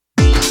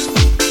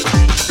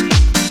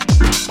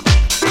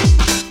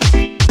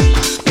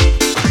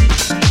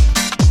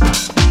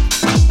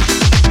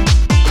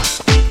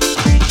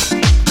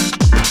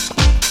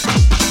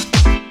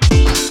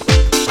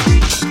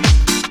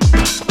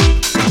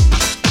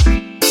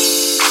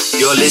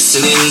You're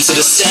listening to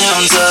the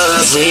sounds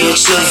of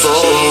Rich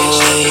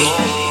Lavoy,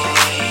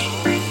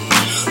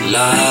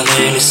 live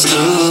and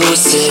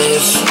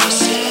exclusive.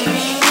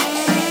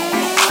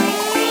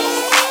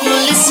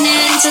 You're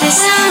listening to the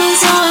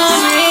sounds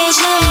of Rich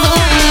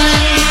Lavoy.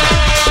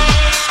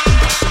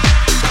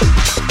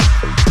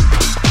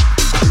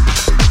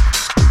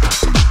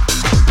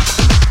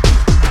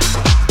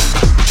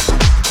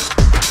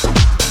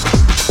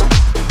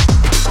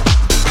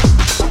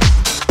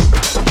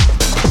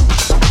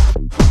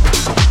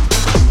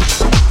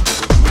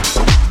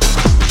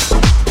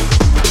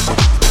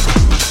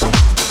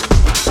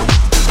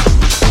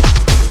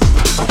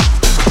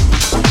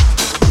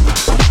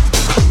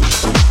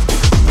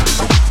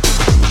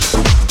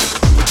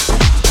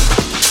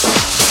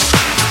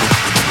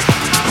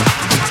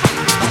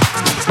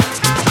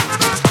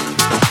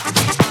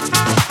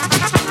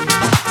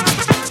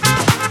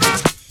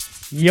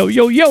 Yo,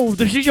 yo, yo,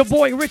 this is your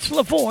boy Rich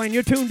Lavoy, and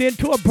you're tuned in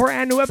to a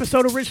brand new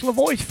episode of Rich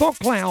Lavoy's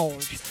Funk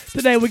Lounge.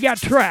 Today we got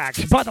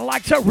tracks by the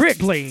likes of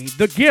Wrigley,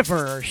 The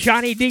Giver,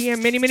 Shiny D,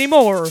 and many, many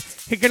more.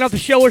 Kicking off the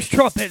show is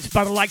trumpets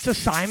by the likes of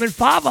Simon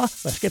Fava.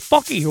 Let's get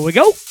funky, here we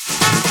go.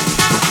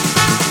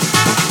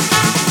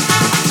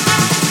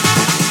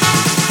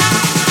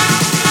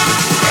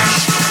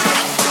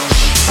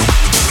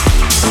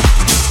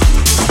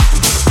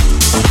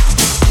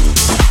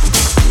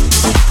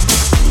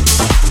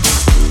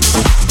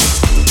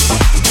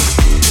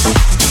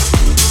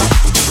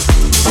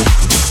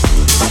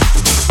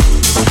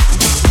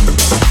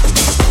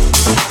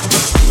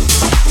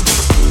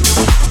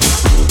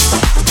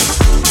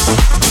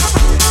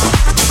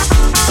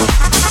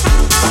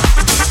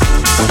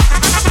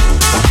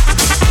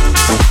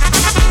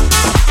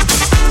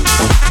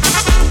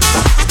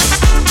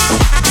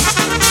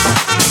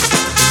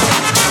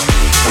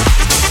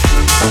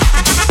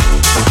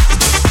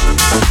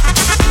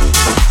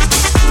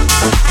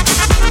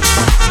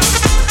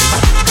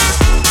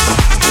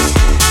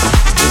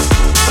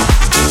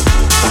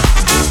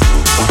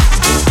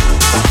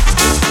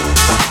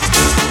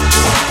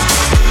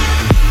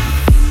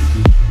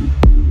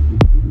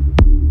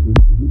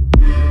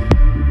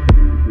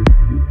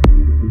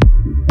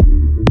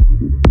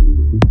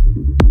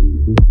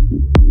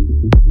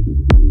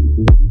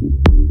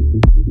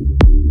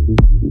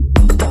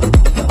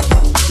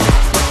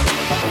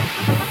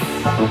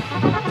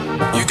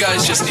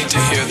 Just need to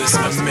hear this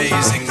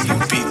amazing new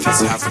beat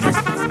that's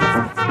happening.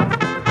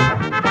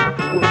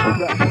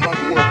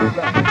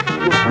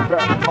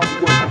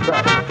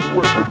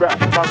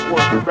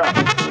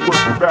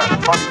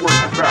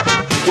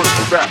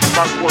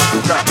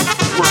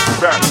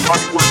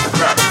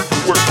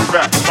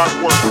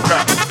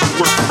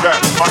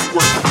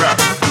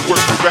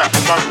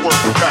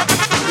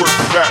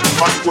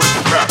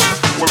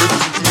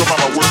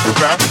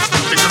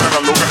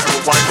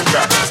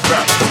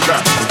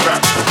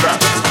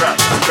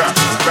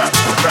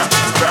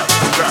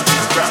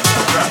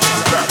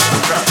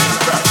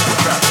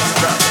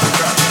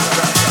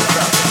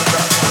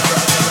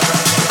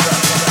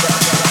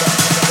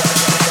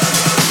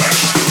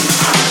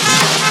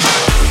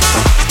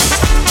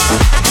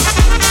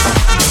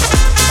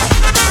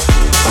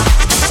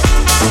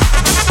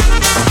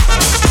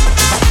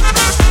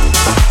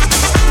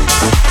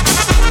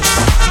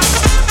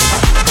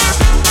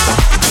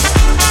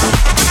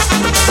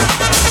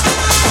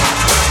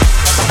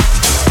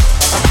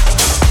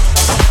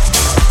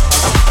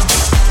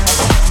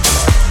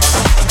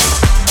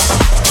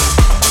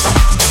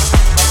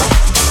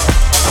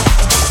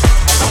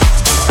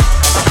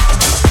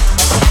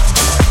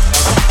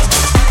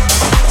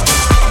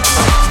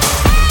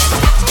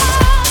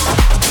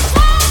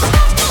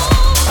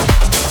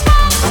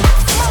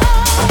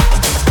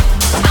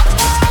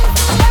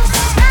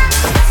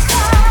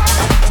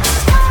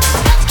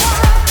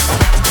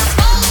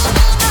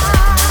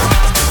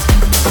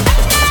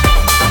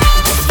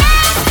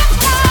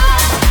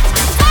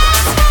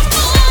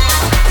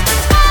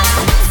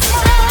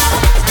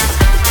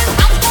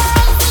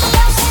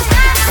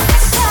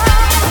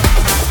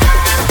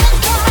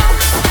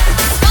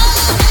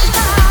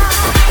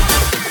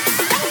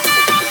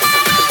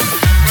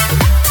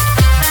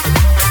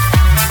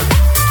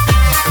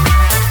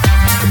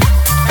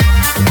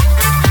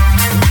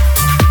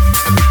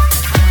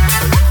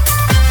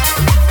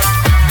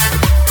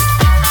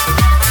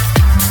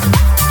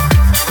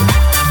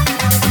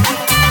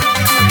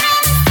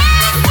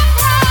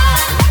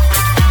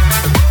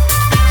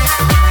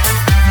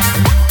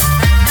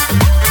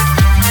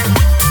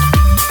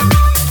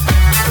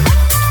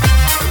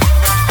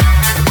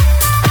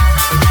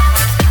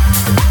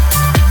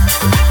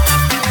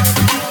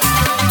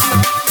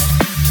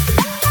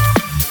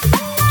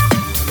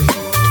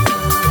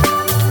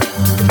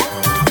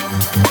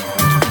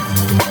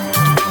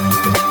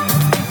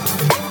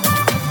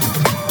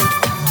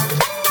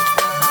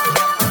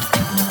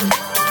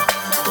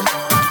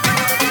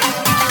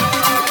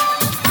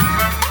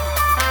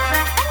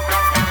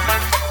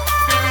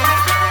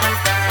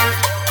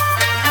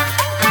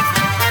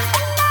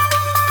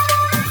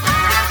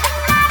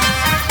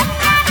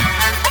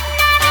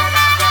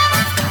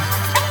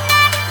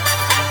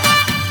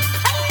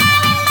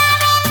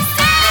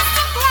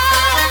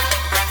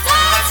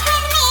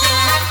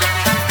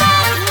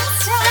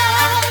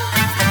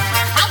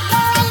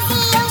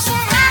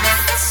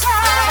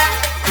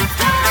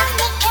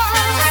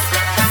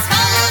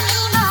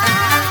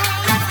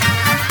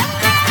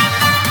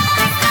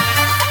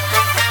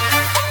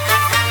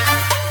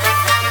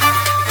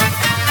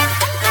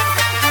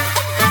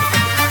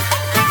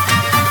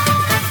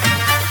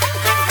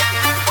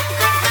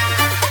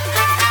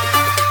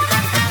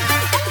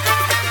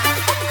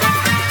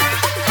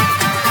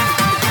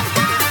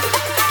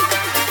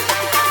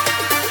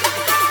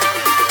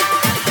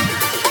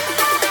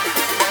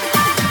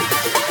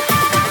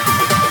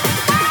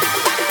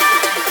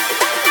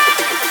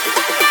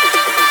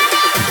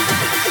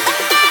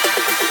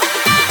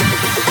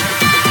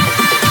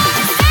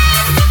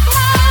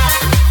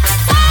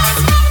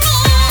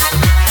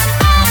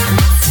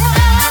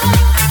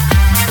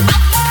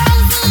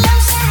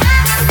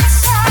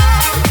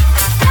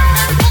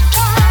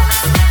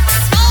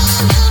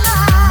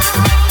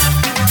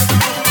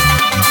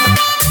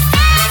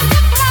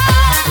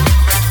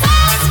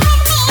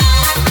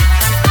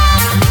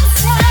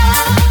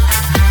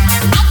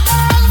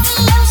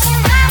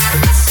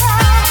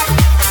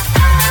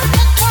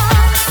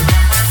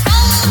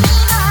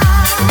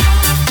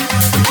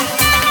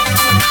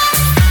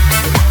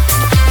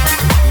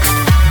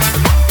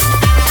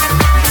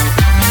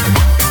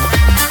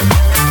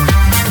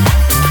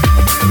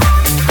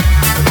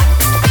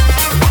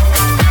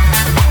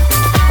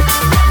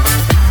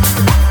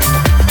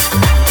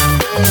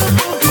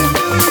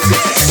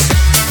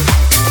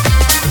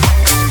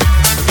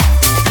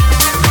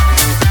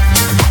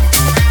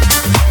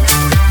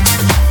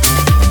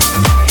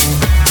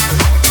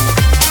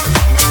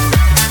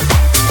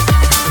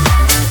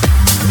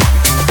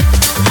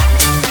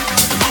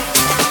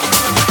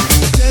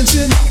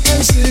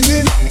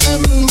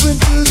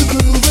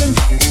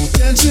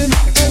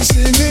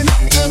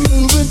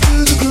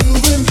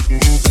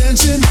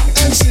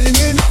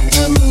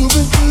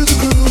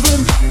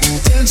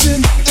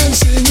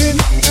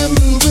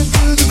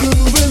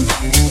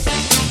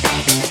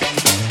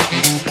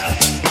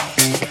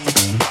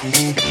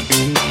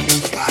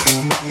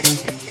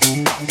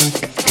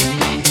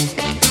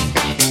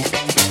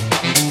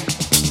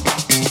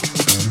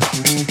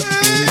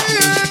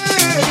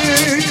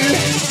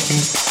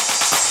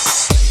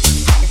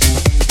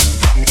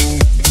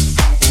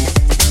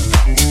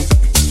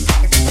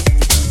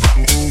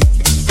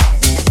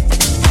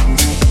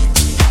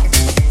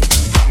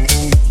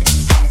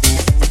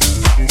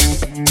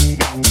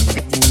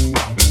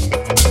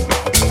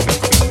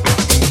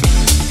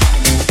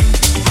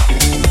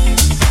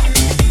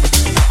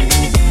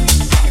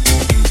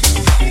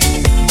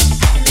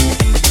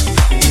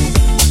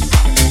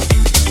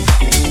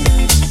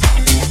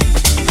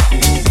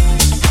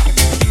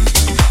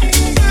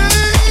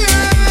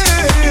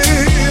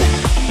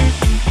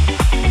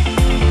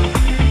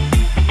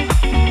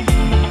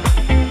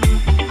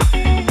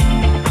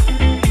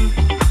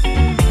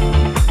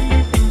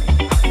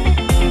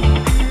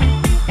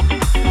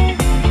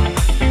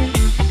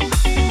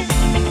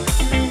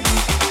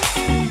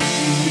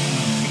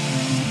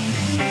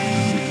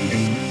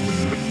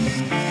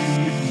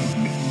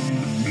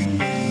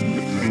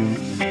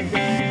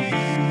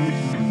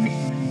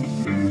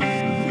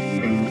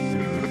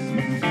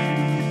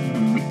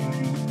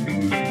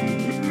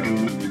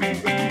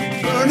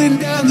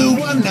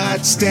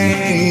 blood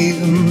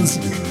stains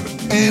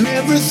and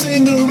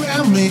everything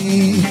around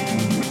me.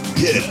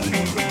 Yeah.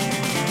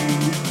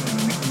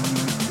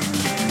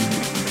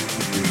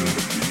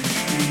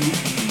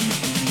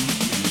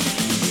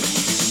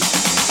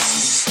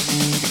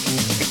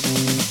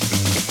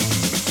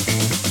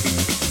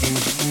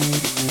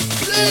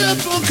 Let a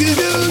funky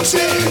do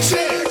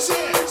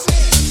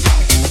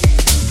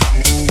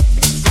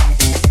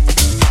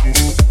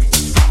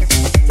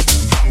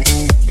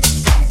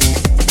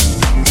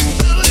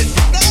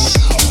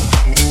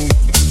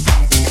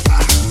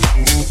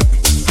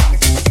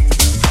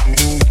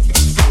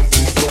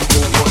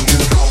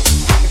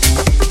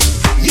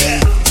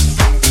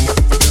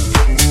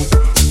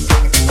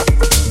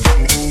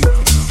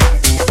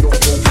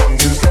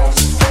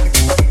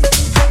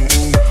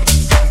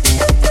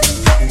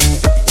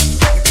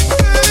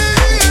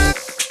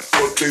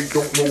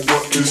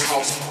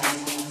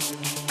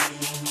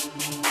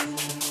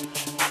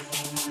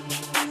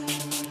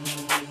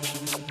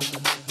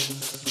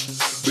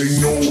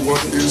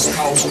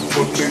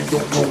but they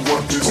don't know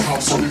what is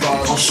house.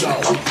 Everybody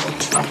shout,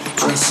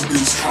 this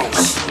is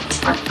house.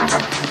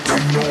 They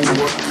know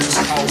what is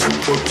house,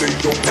 but they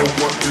don't know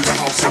what is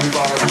house.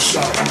 Everybody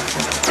shout,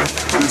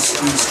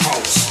 this is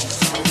house.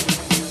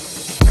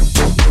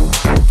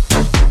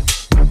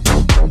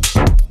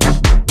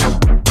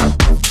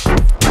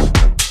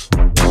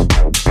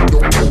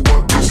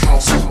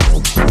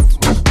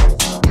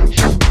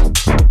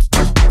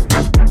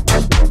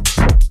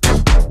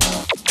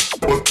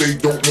 They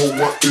don't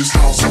know what is house. Don't know what is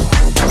house.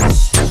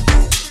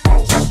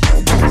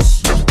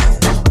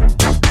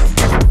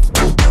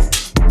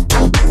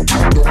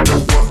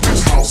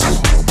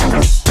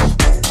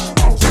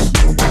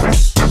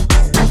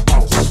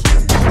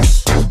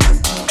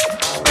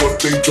 But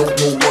they don't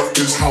know what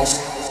is house.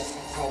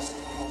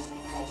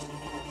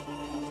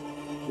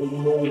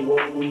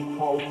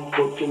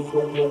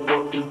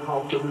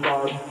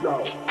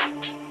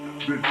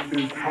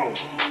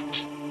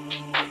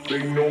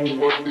 They know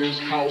what is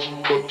house,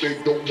 but they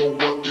don't know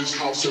what is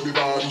house.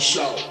 Everybody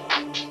shout,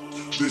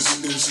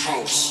 this is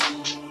house.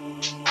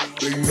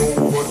 They know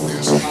what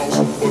is house,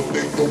 but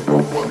they don't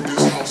know what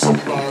is house.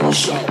 Everybody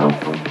shout,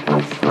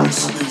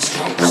 this is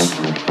house.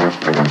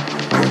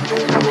 They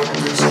know what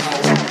is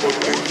house, but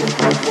they don't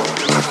know what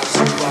is house.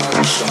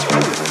 Everybody shout, this is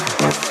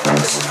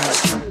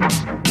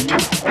house.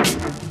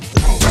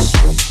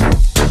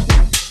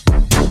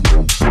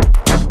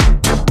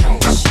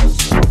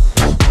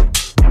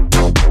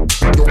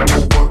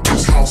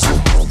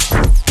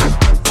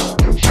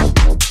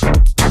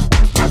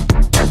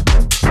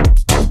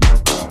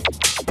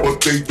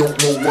 They know what is house, but they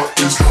don't know what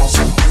is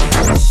house.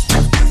 Everybody shout,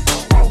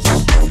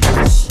 this is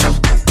house.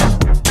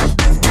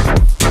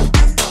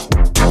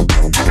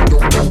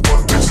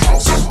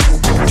 They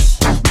don't know what is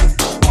house.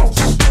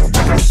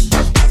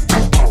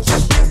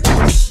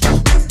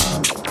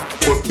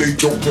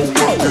 Don't know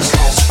what is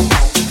house.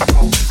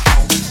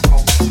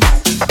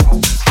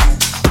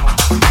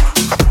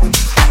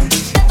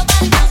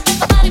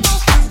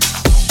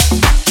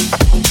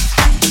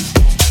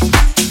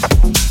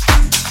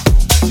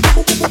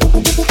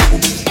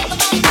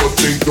 But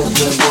they don't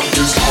know what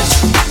is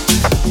house.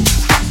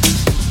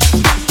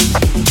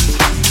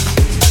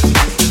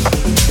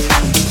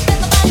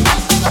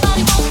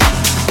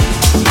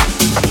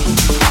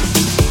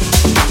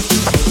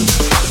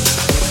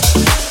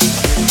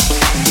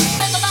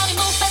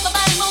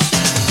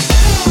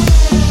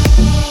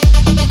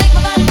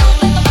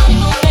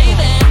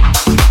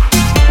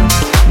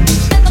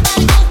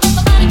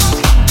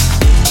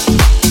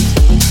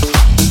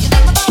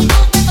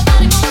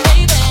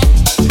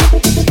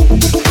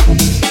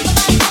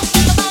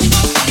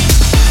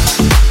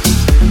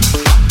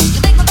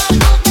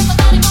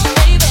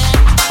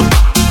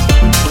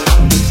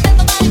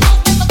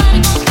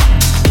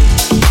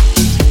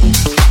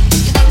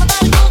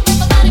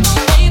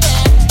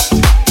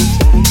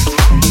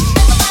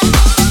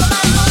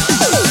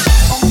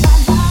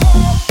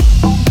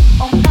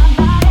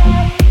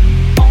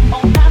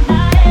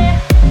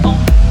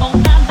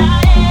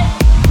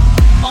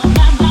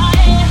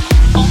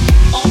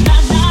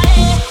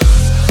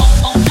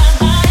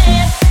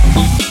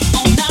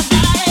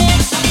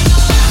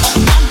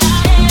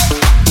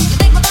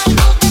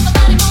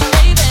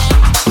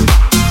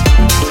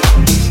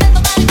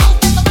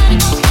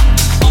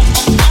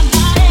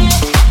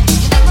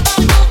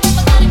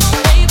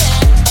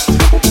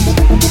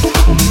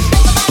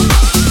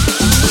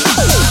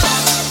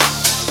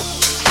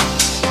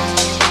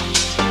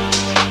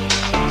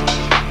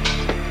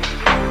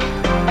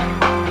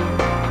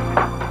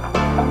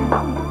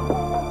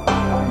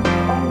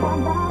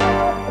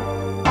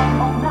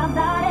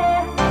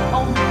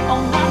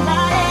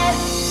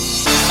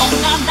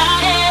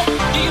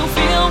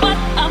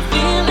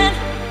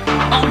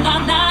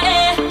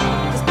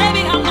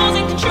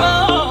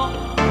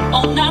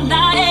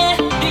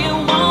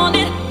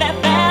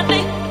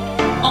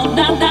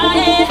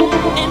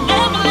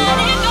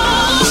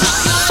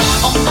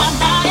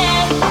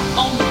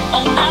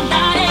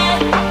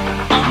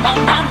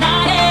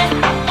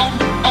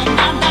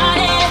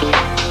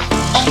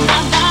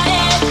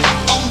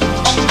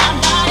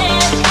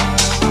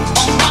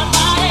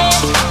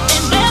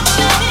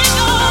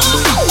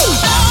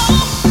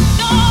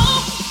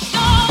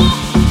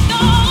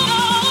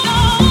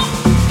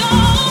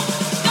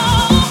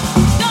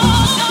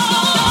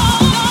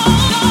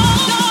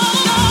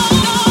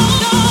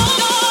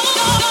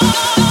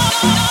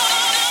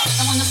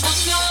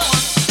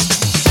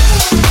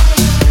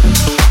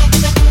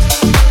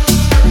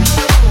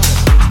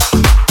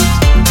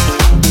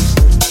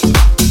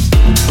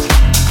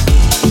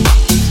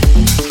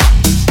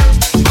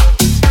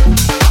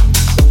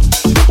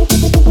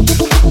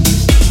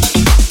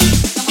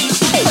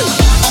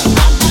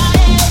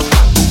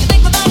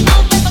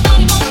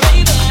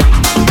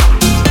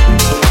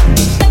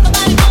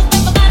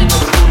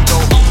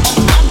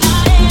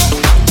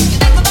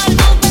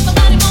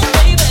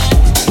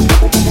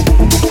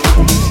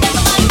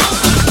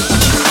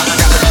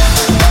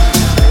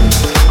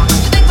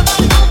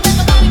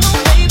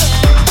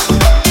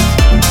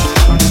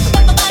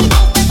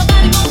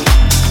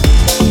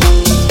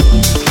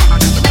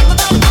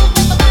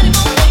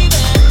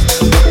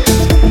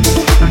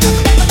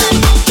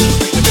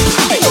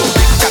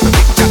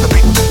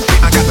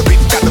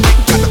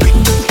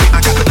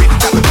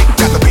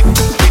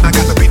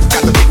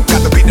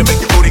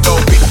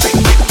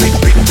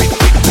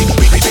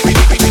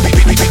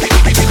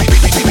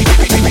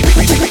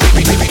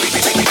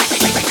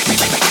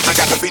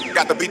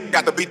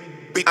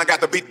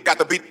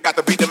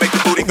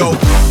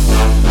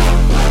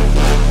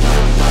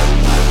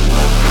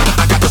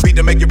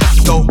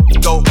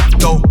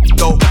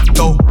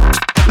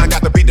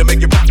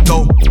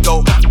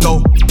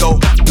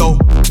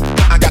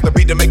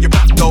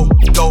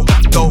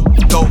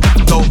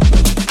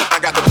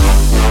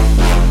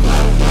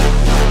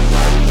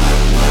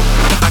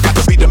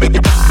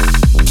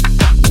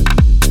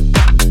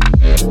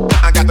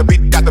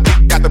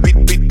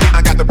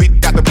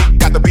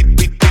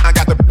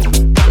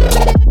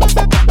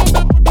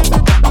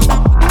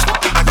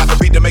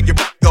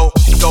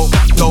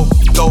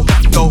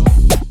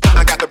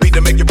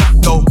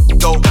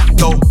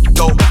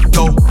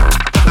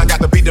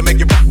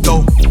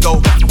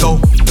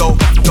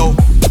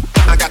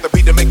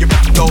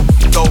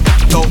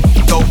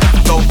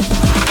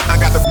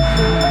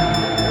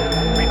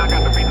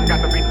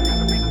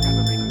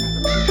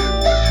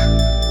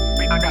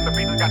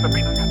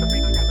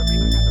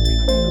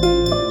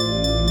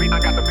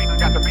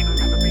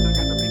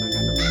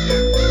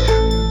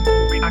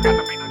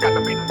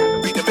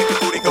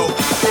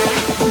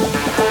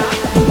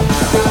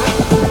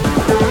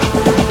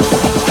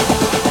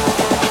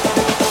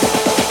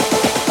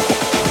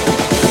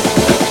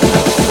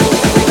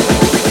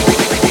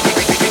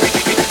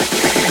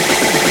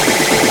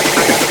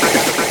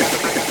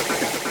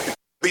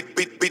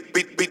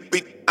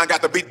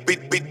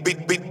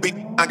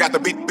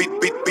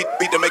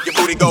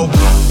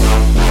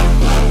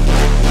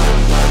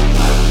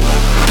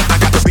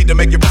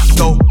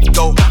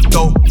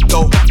 go,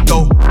 go,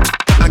 go.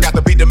 I got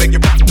the beat to make you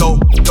go,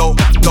 go,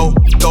 go,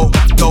 go,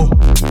 go.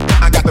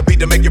 I got the beat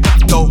to make you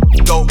go,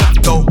 go,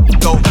 go,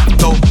 go,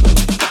 go.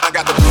 I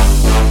got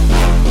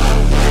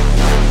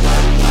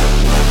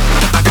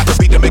the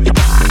beat to make you.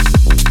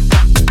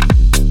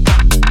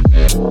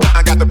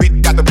 I got the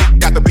beat, got the beat,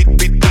 got the beat,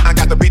 beat. I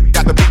got the beat,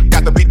 got the beat,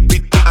 got the beat,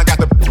 beat. I got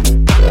the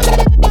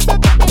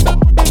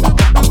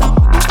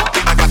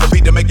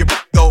beat to make you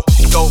go,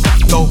 go,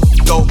 go,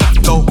 go,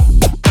 go.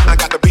 I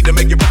got the beat to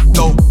make you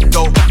go,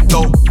 go,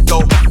 go,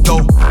 go, go.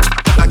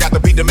 I got the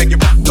beat to make you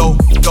go,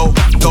 go,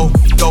 go,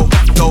 go,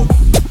 go.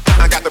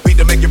 I got the beat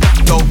to make you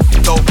go,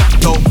 go,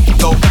 go,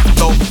 go,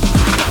 go.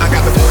 I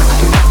got the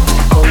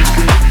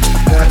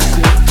Pass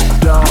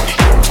it down,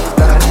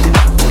 back it,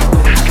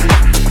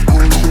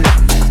 hold it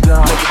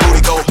down, let the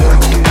booty go.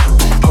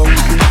 hold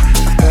it,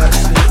 pass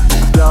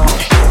it down,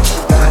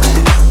 back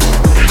it,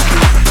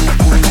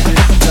 hold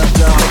it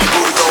down,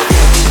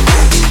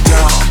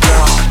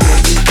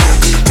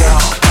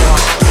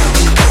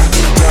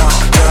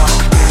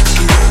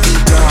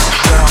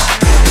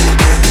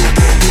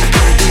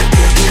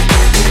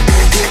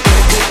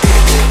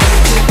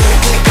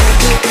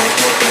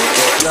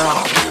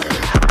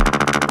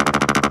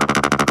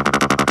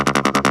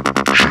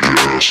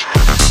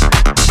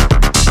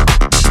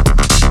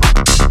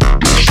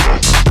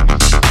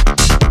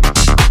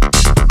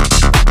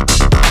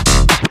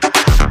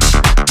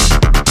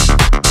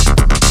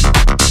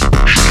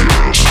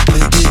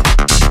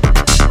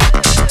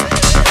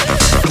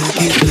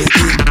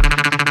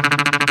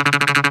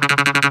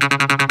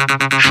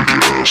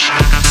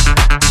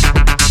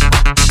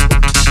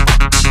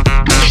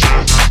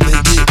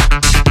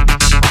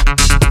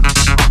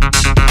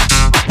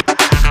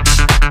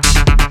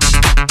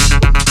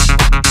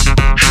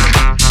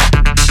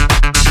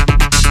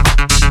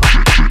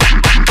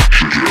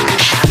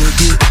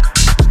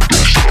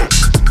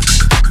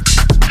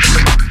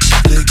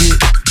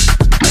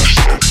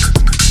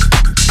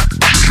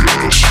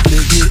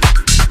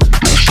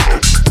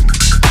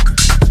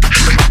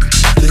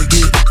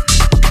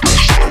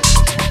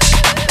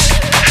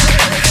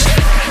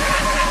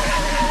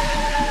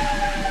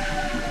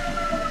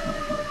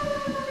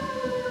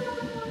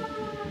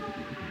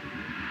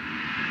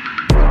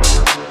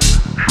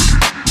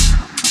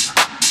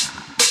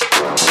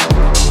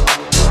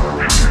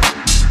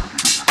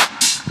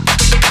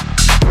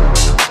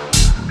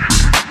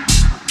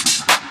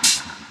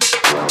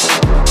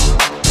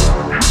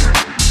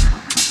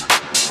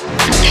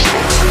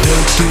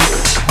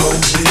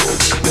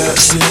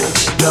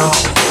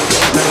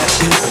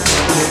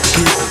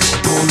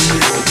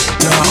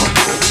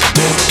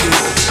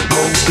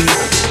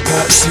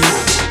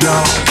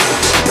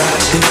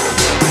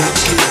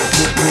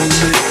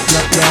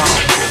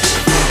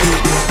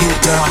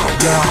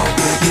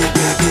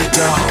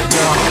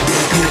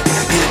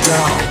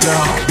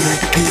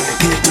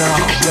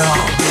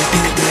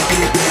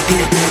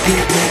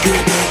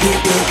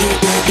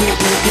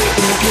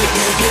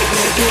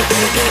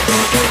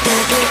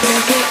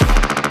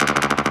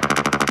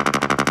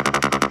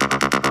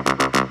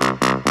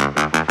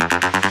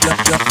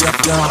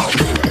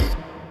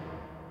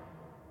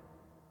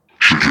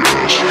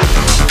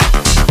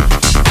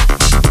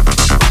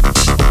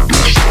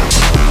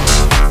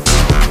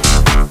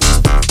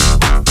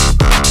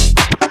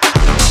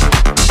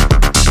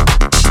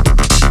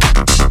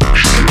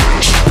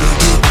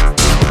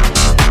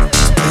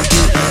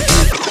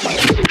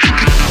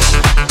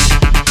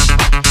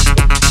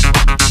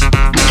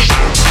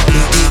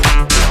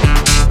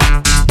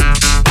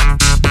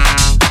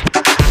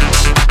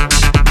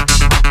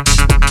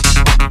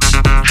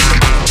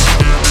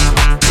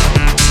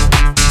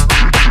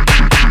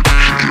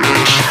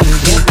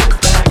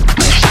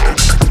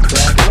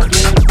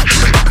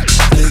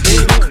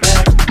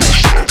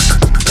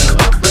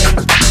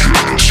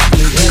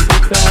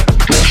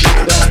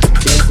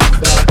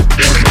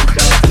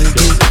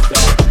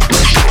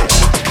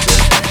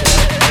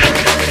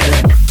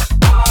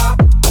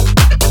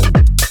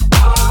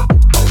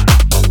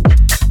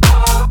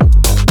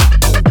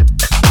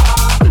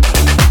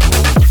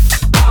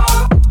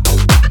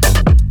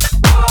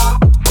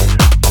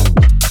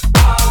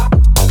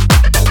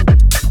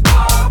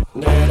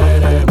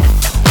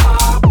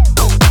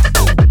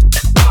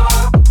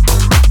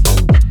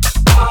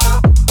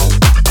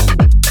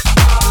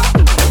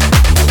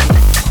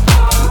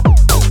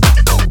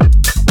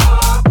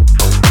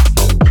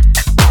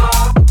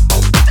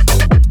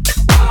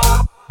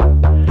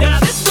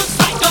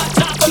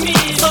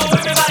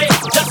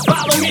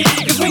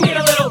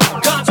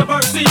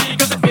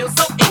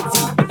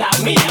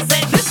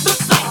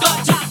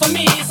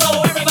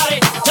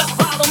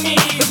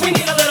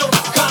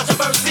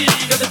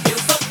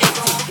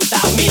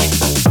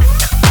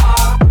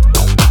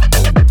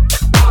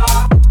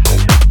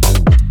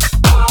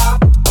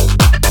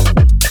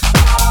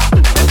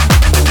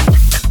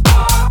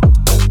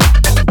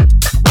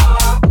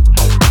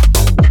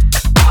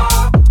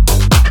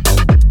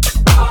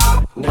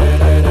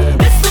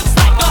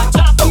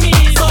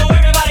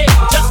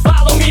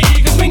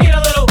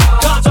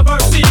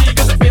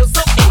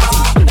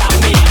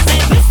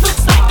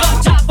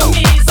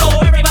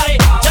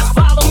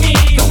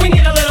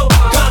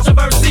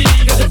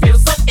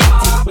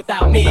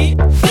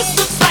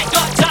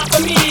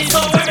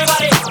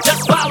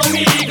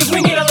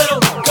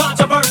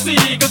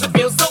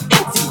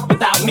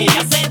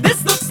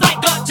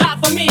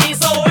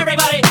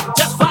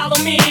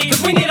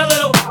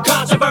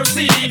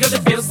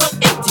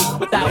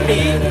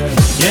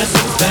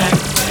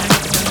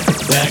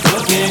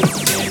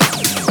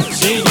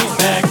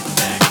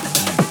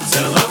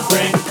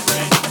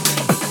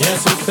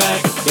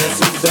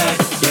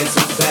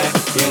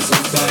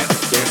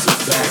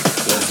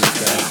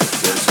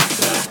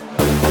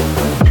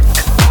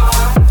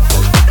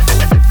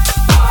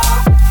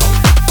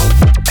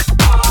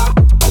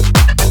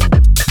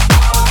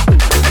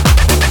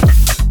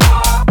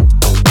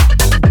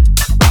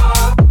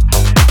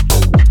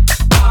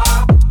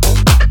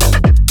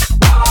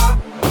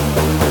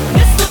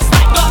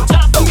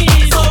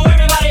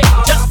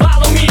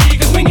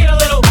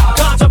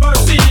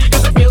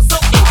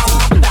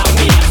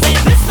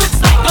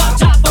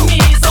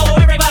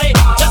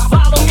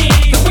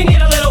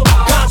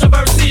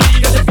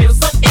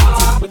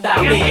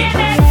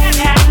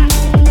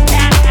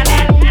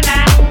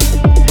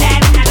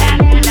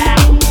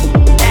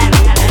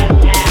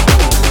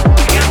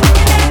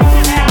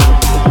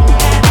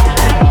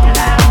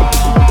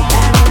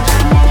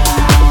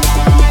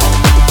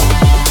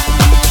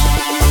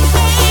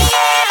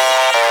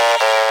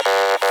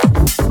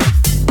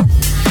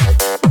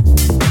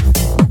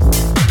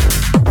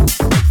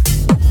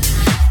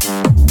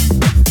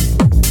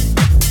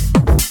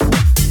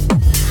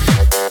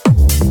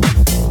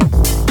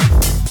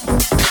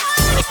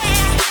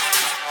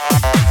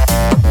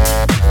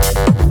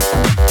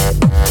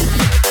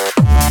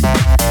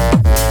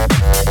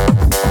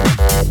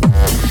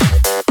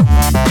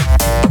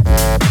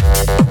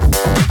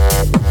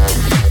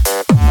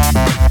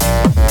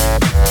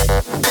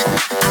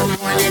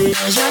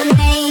 your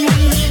name.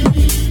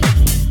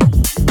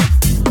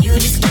 You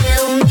just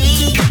kill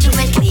me, could you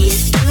at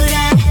least do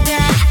that?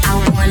 I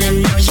wanna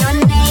know your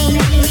name.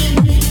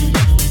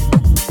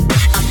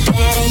 Or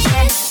better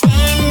yet,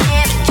 stand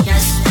there,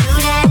 just do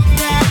that.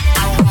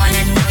 I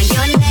wanna know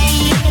your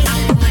name. I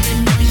wanna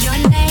know your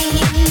name.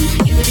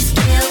 You just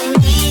kill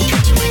me,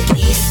 could you at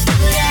least do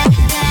that?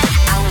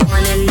 I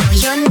wanna know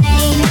your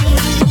name.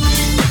 I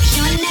wanna know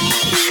your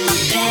name. Or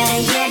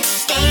better yet,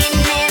 stand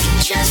there,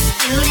 just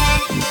do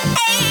that.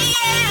 Hey,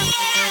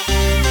 yeah.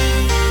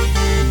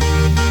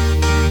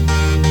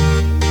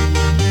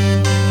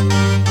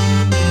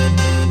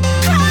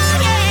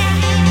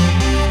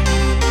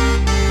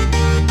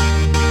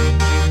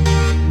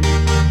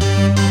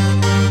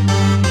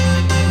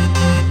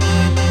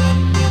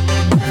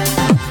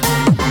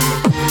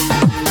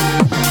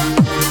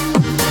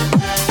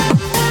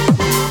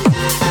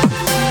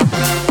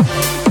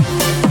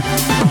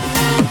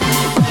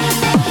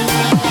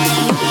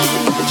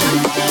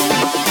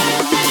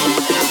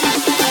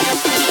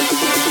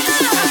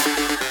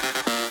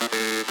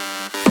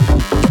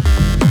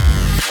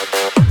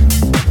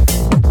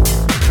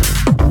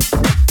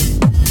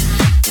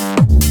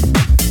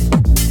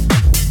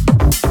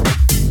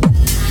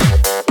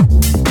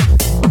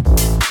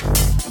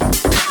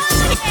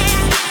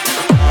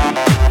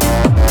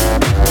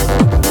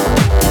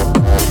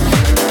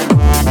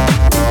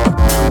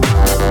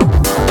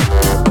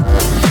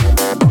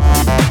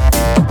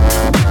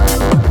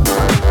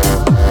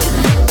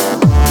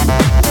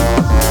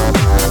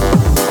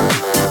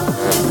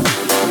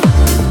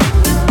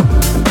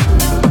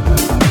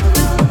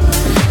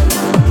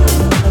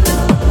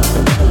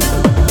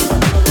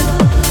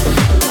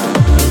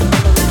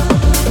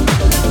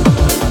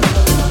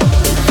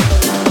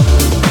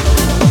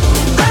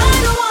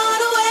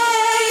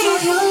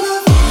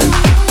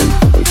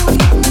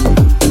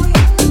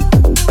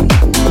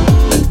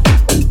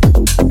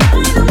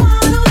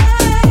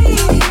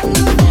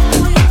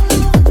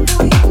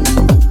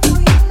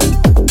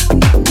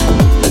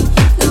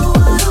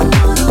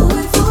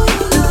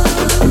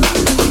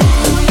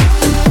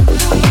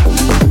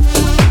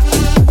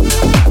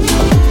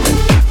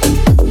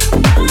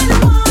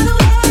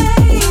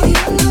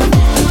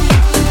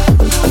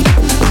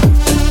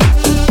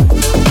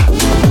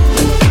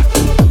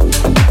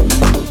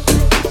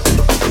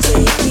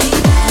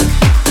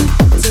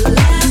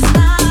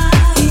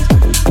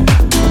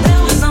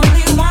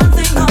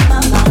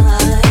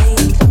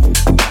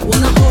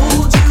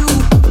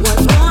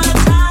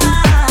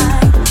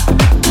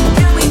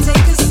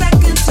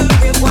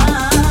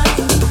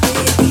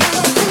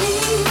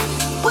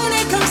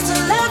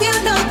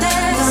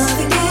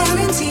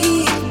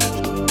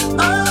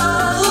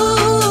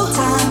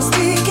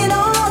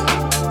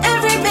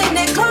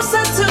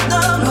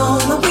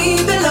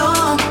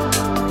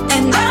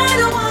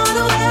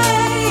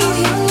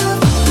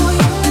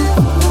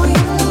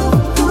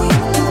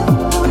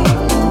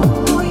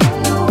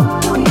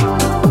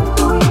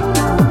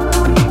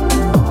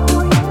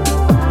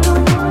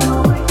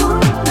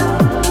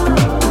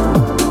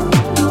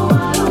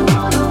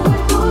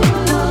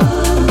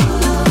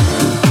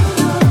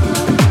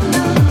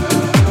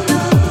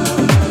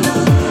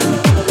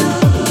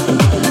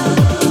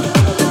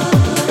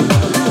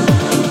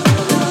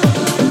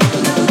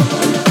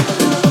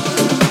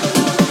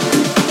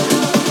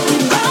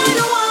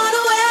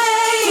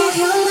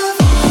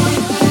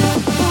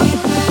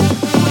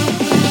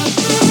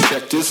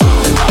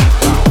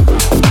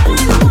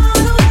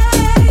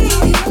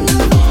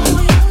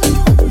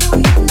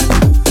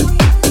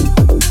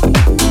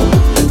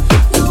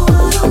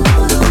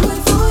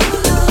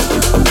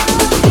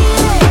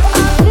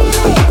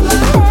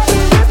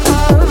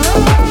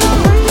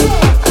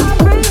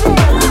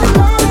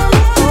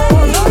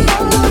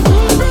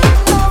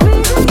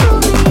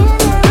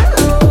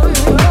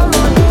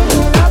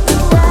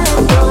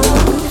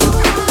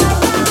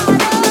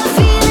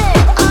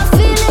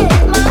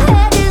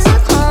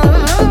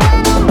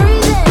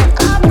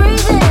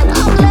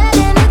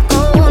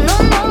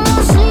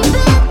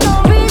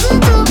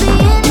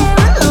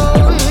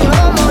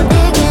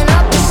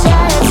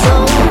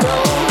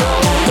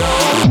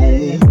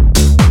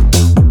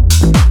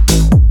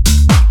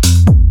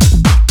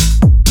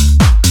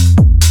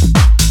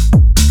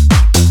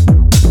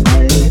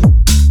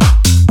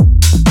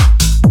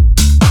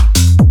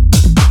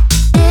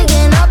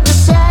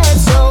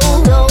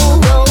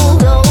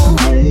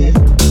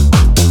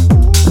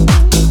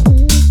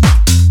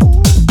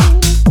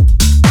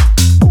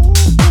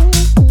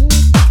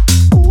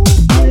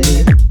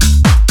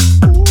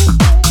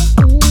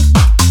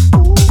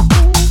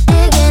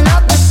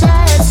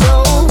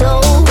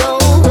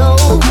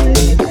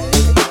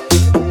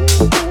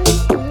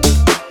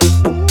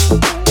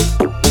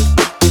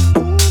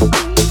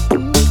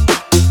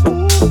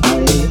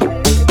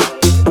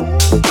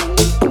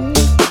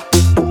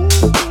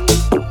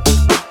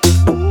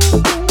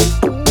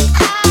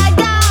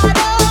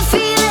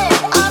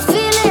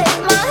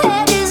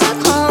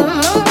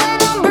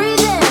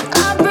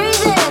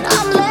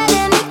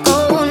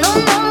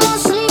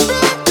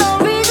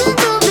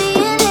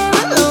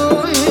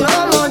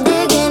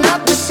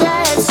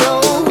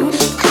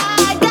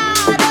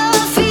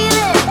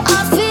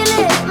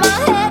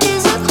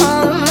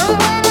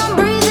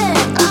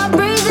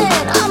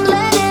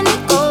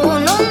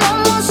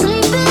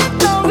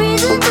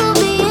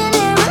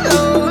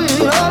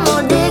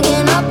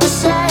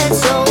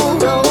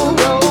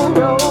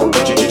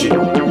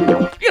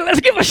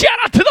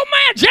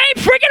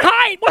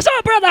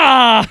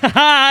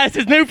 Yeah, this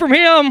is new from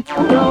him.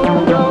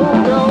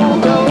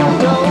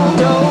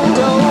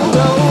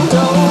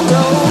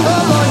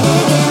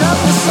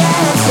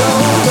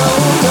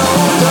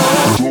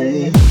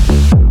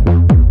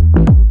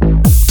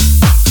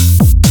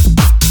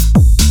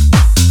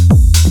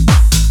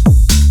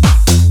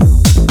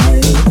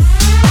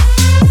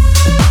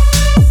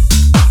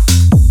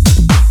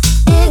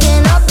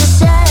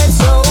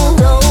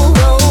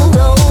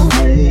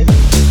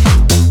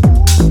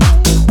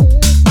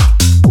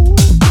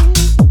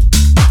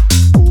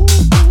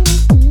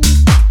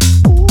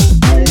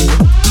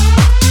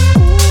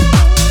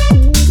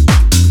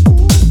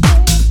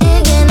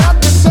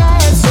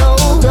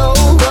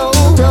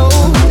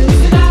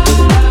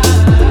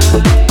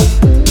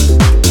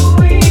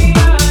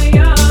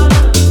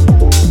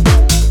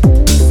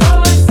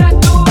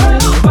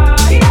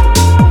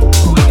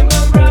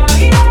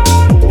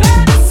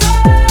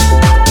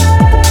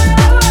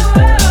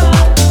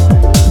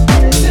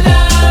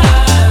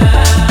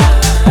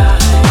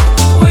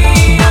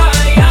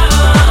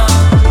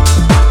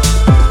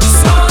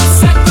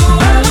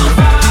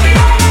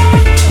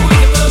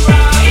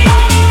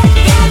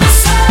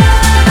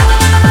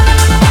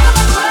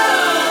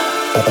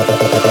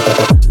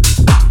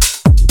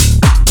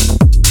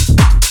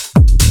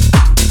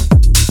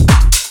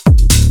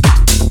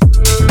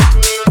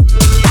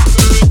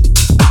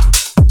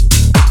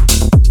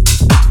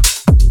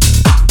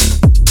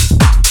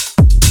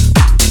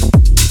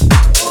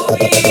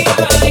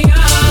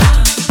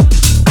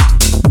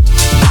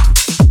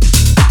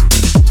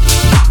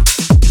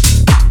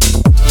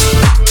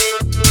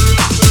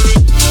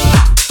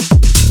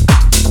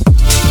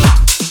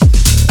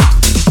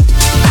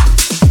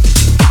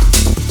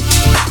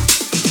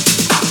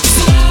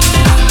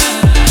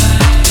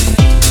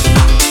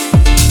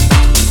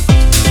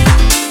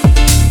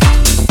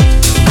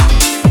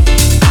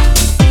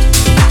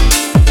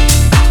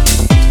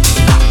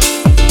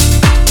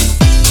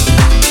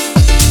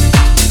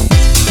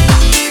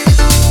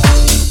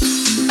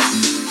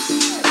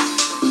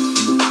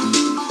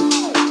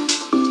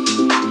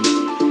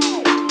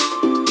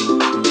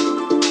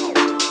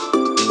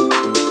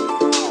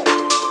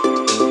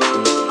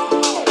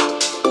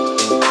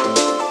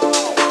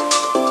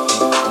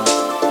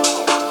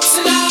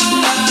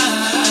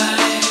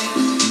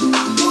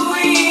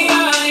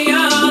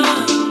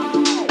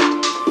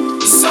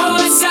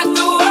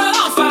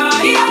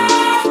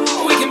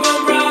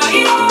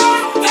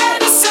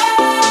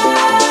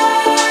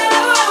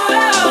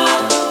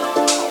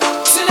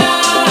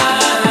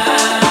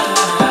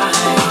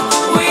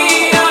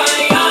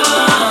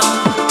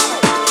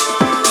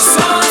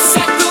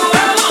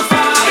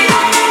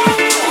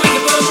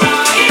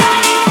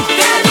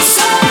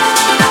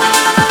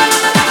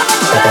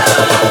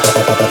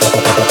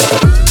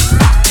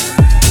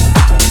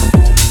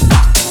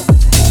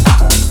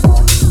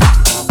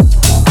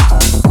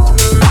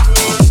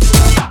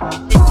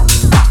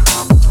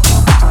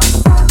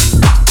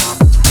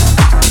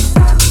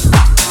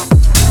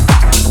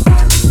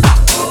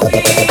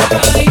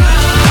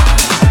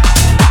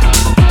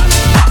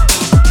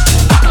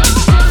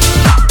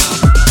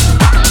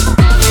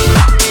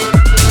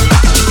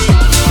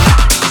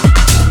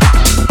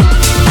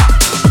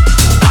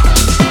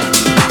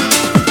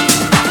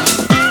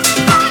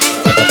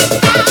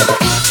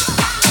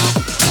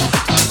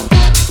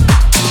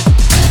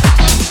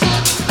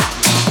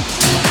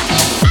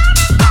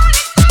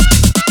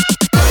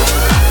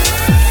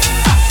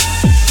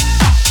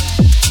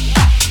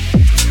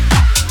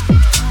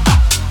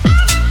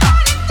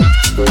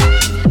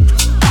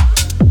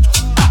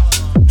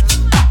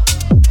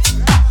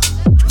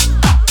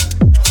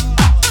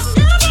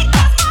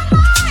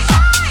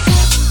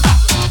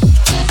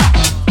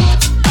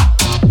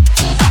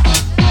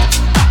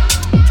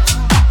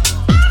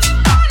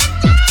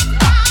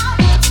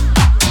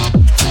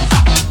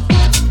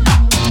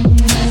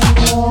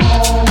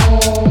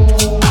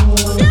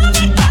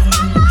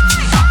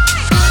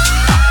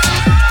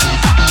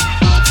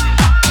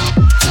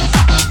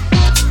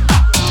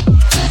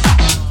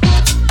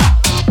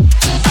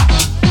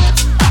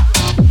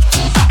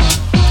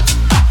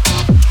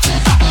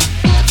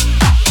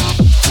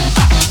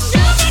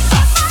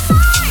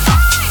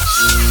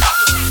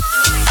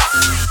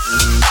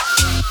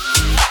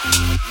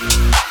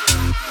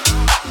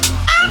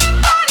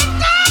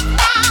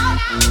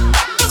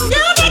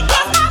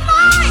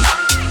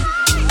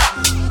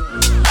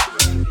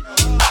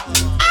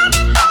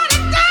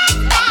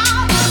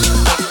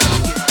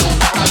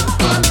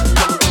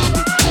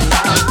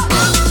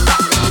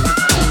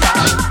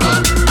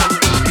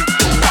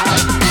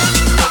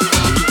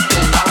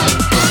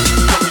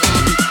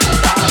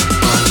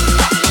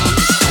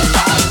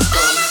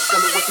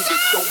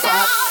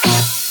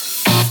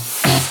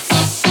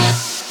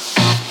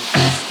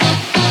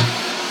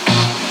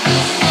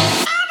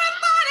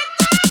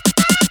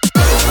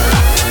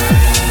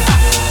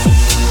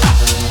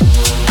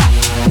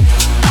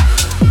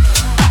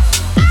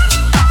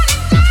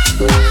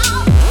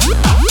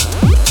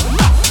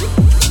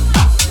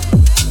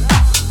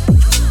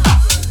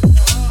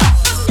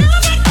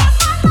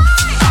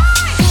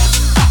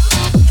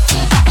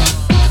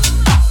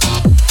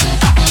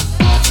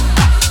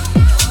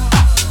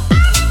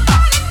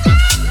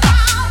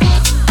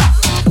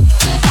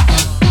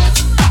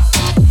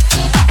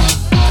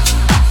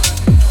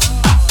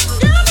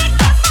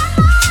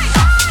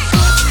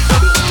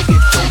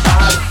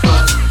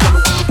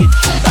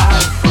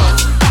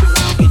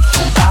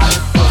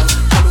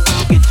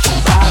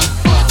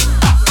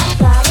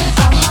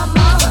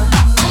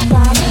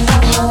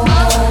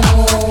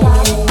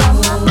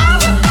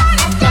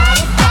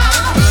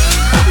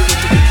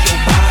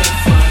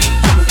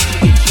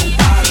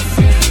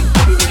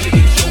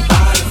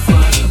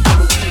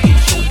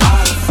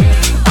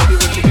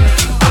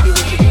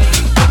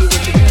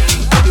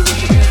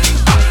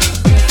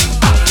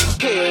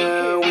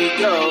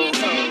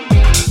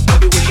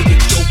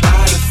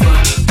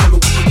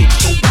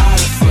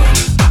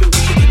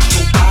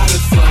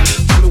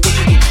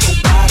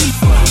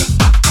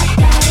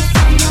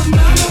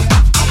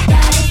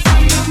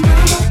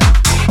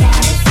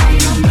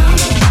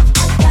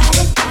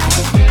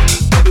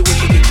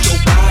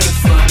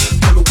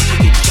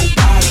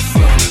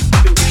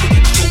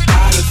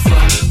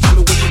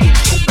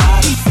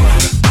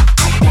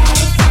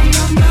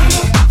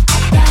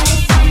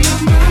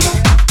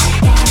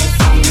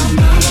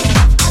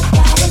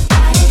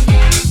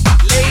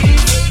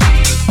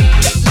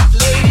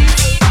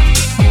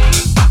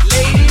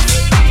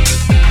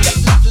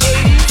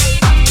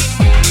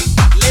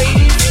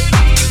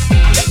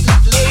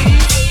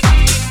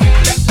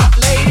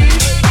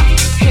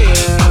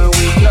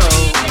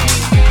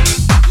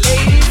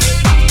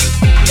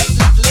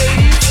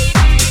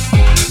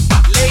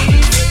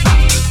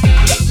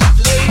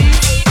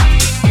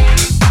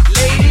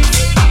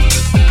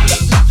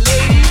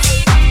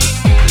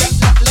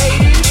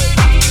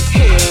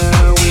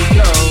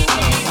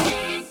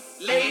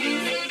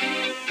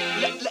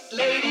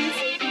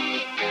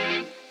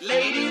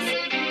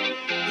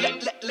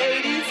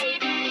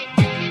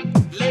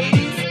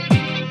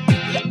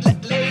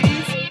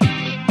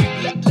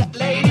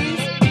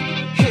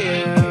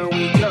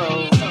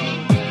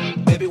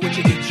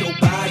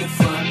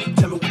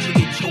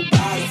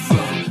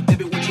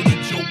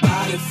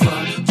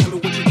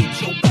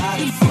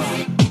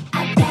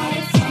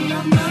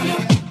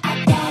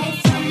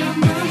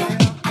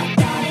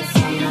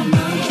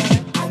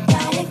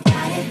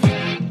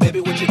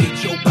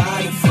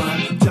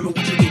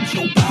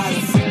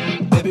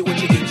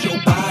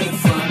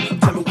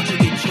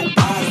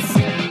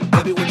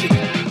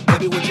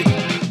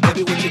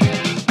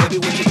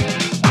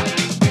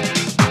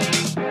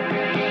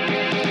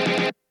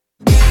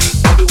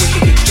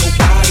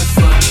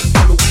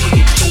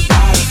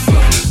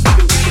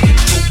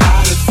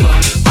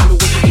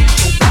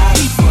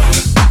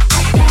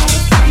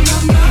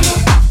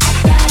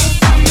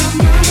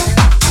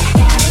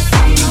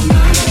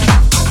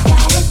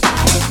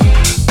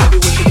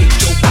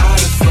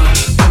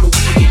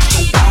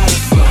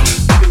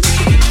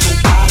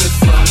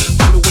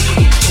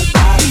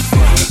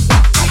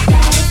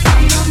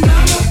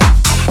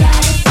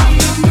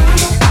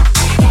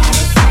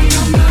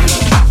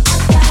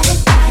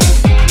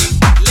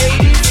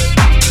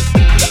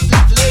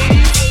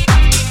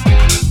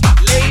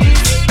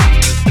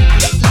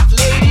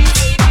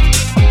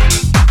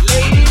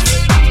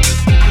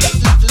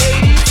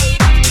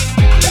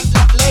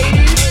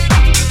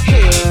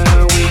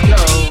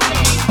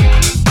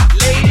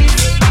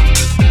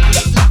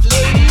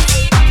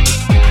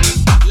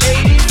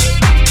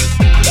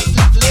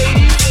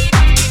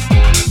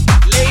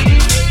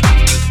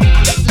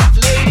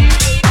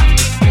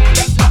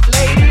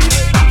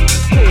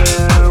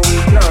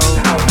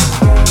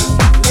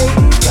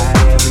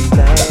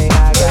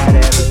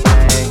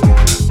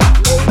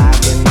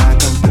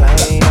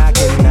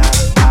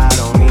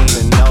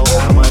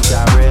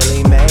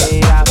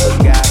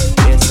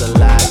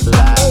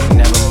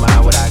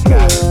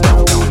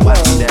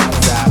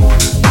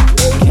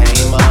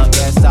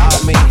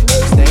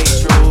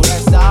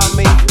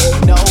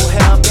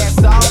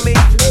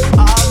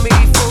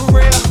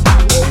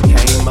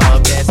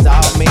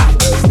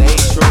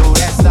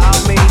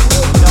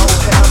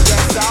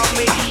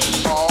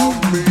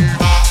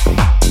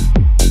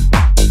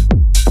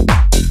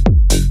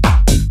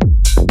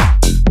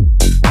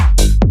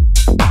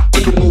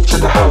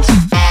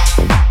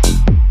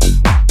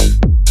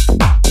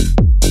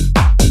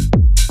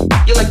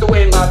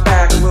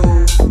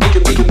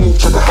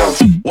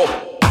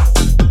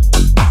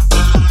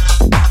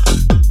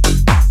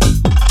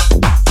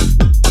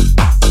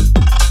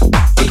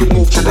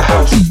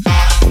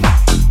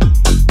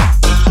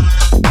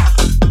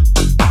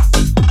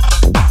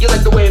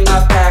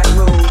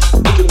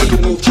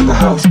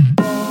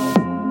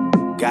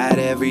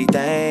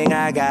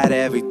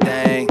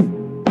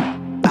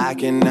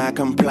 cannot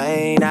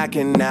complain, I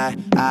cannot.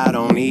 I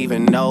don't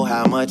even know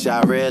how much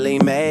I really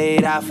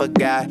made. I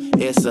forgot,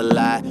 it's a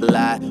lot.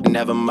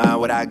 Never mind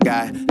what I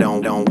got.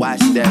 Don't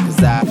watch that,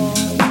 cause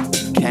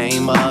I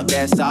came up,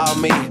 that's all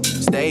me.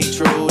 Stay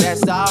true,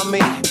 that's all me.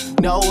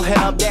 No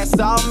help, that's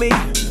all me.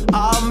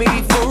 All me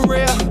for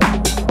real.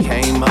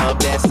 Came up,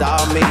 that's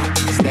all me.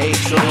 Stay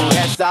true,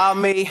 that's all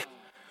me.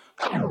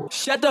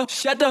 Shut up,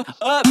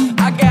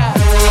 I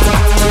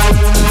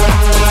got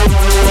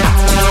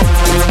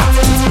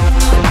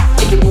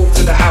We can move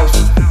to the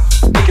house.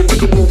 We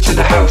can move to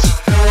the house.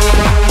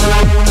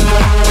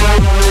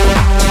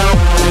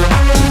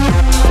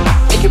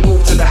 We can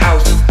move to the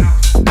house.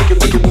 We can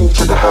move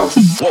to the house.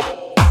 Whoa.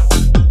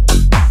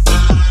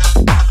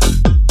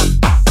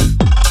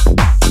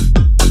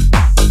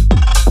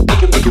 We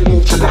can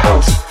move to the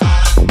house.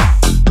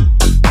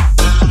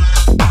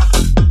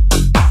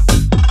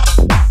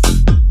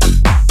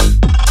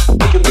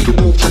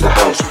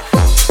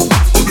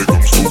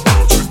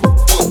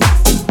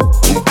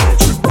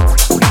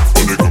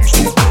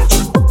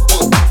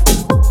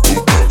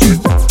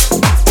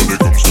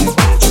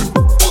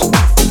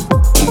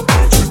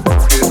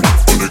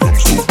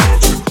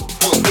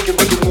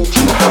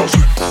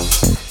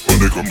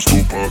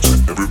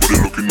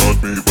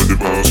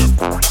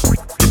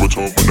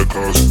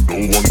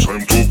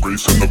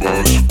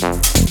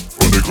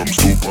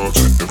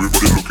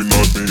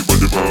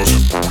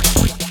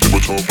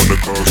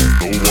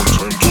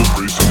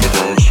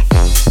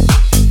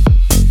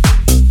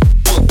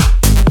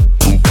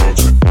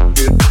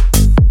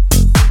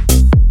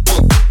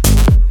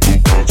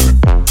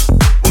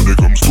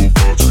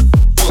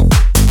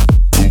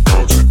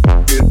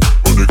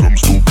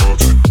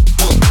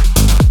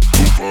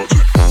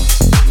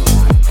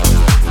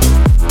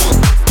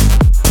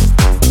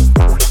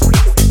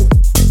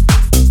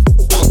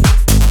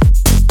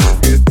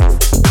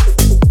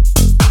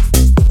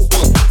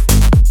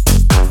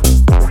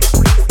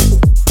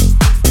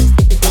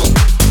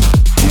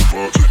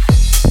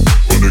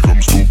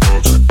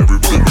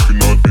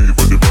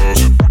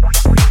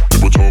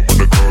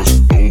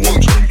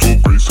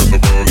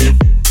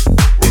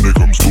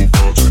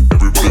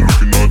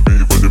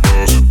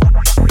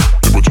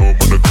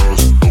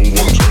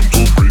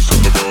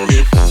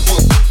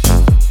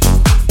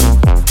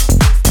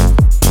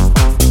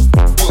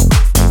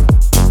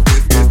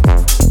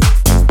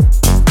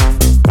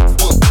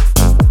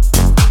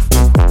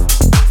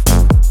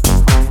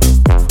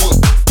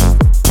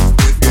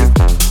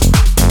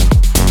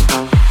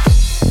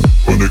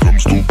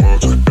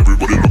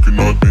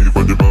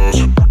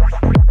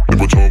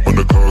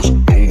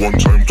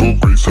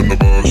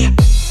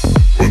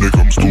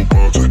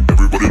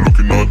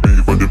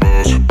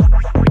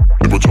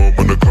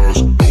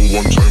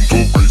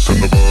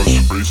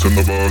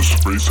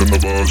 racing the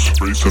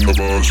bus, racing the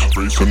bus,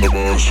 racing the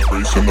bus,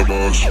 racing the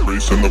bus,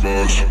 racing the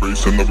bus,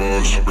 racing the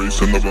bus,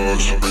 racing the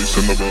bus,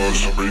 racing the bus,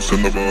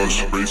 racing the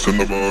bus, racing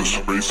the bus,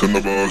 racing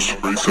the bus,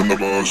 racing the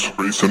bus,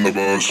 racing the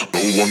bus.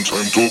 No one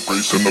time to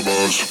racing the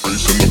bus,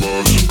 racing the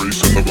bus,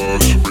 racing the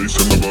bus,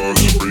 racing the bus,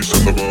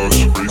 racing the bus,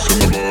 racing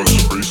the bus, racing the bus,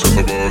 racing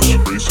the bus,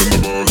 racing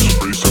the bus,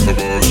 racing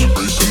the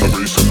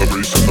racing the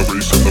racing the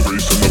racing the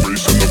racing the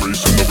racing the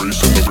racing the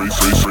racing the race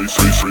race race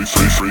race race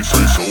race race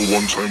race. No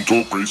one time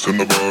to racing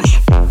the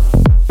bus.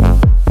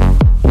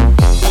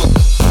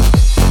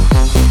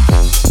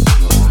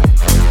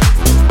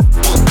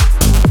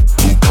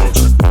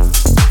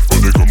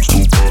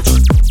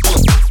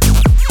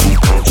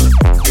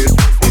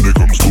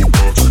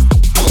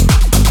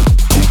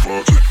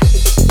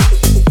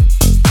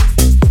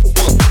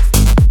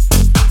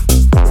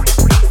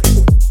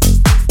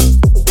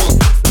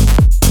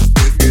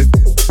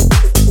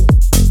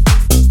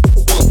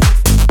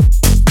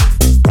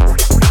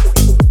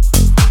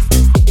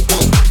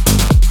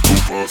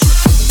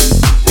 Party.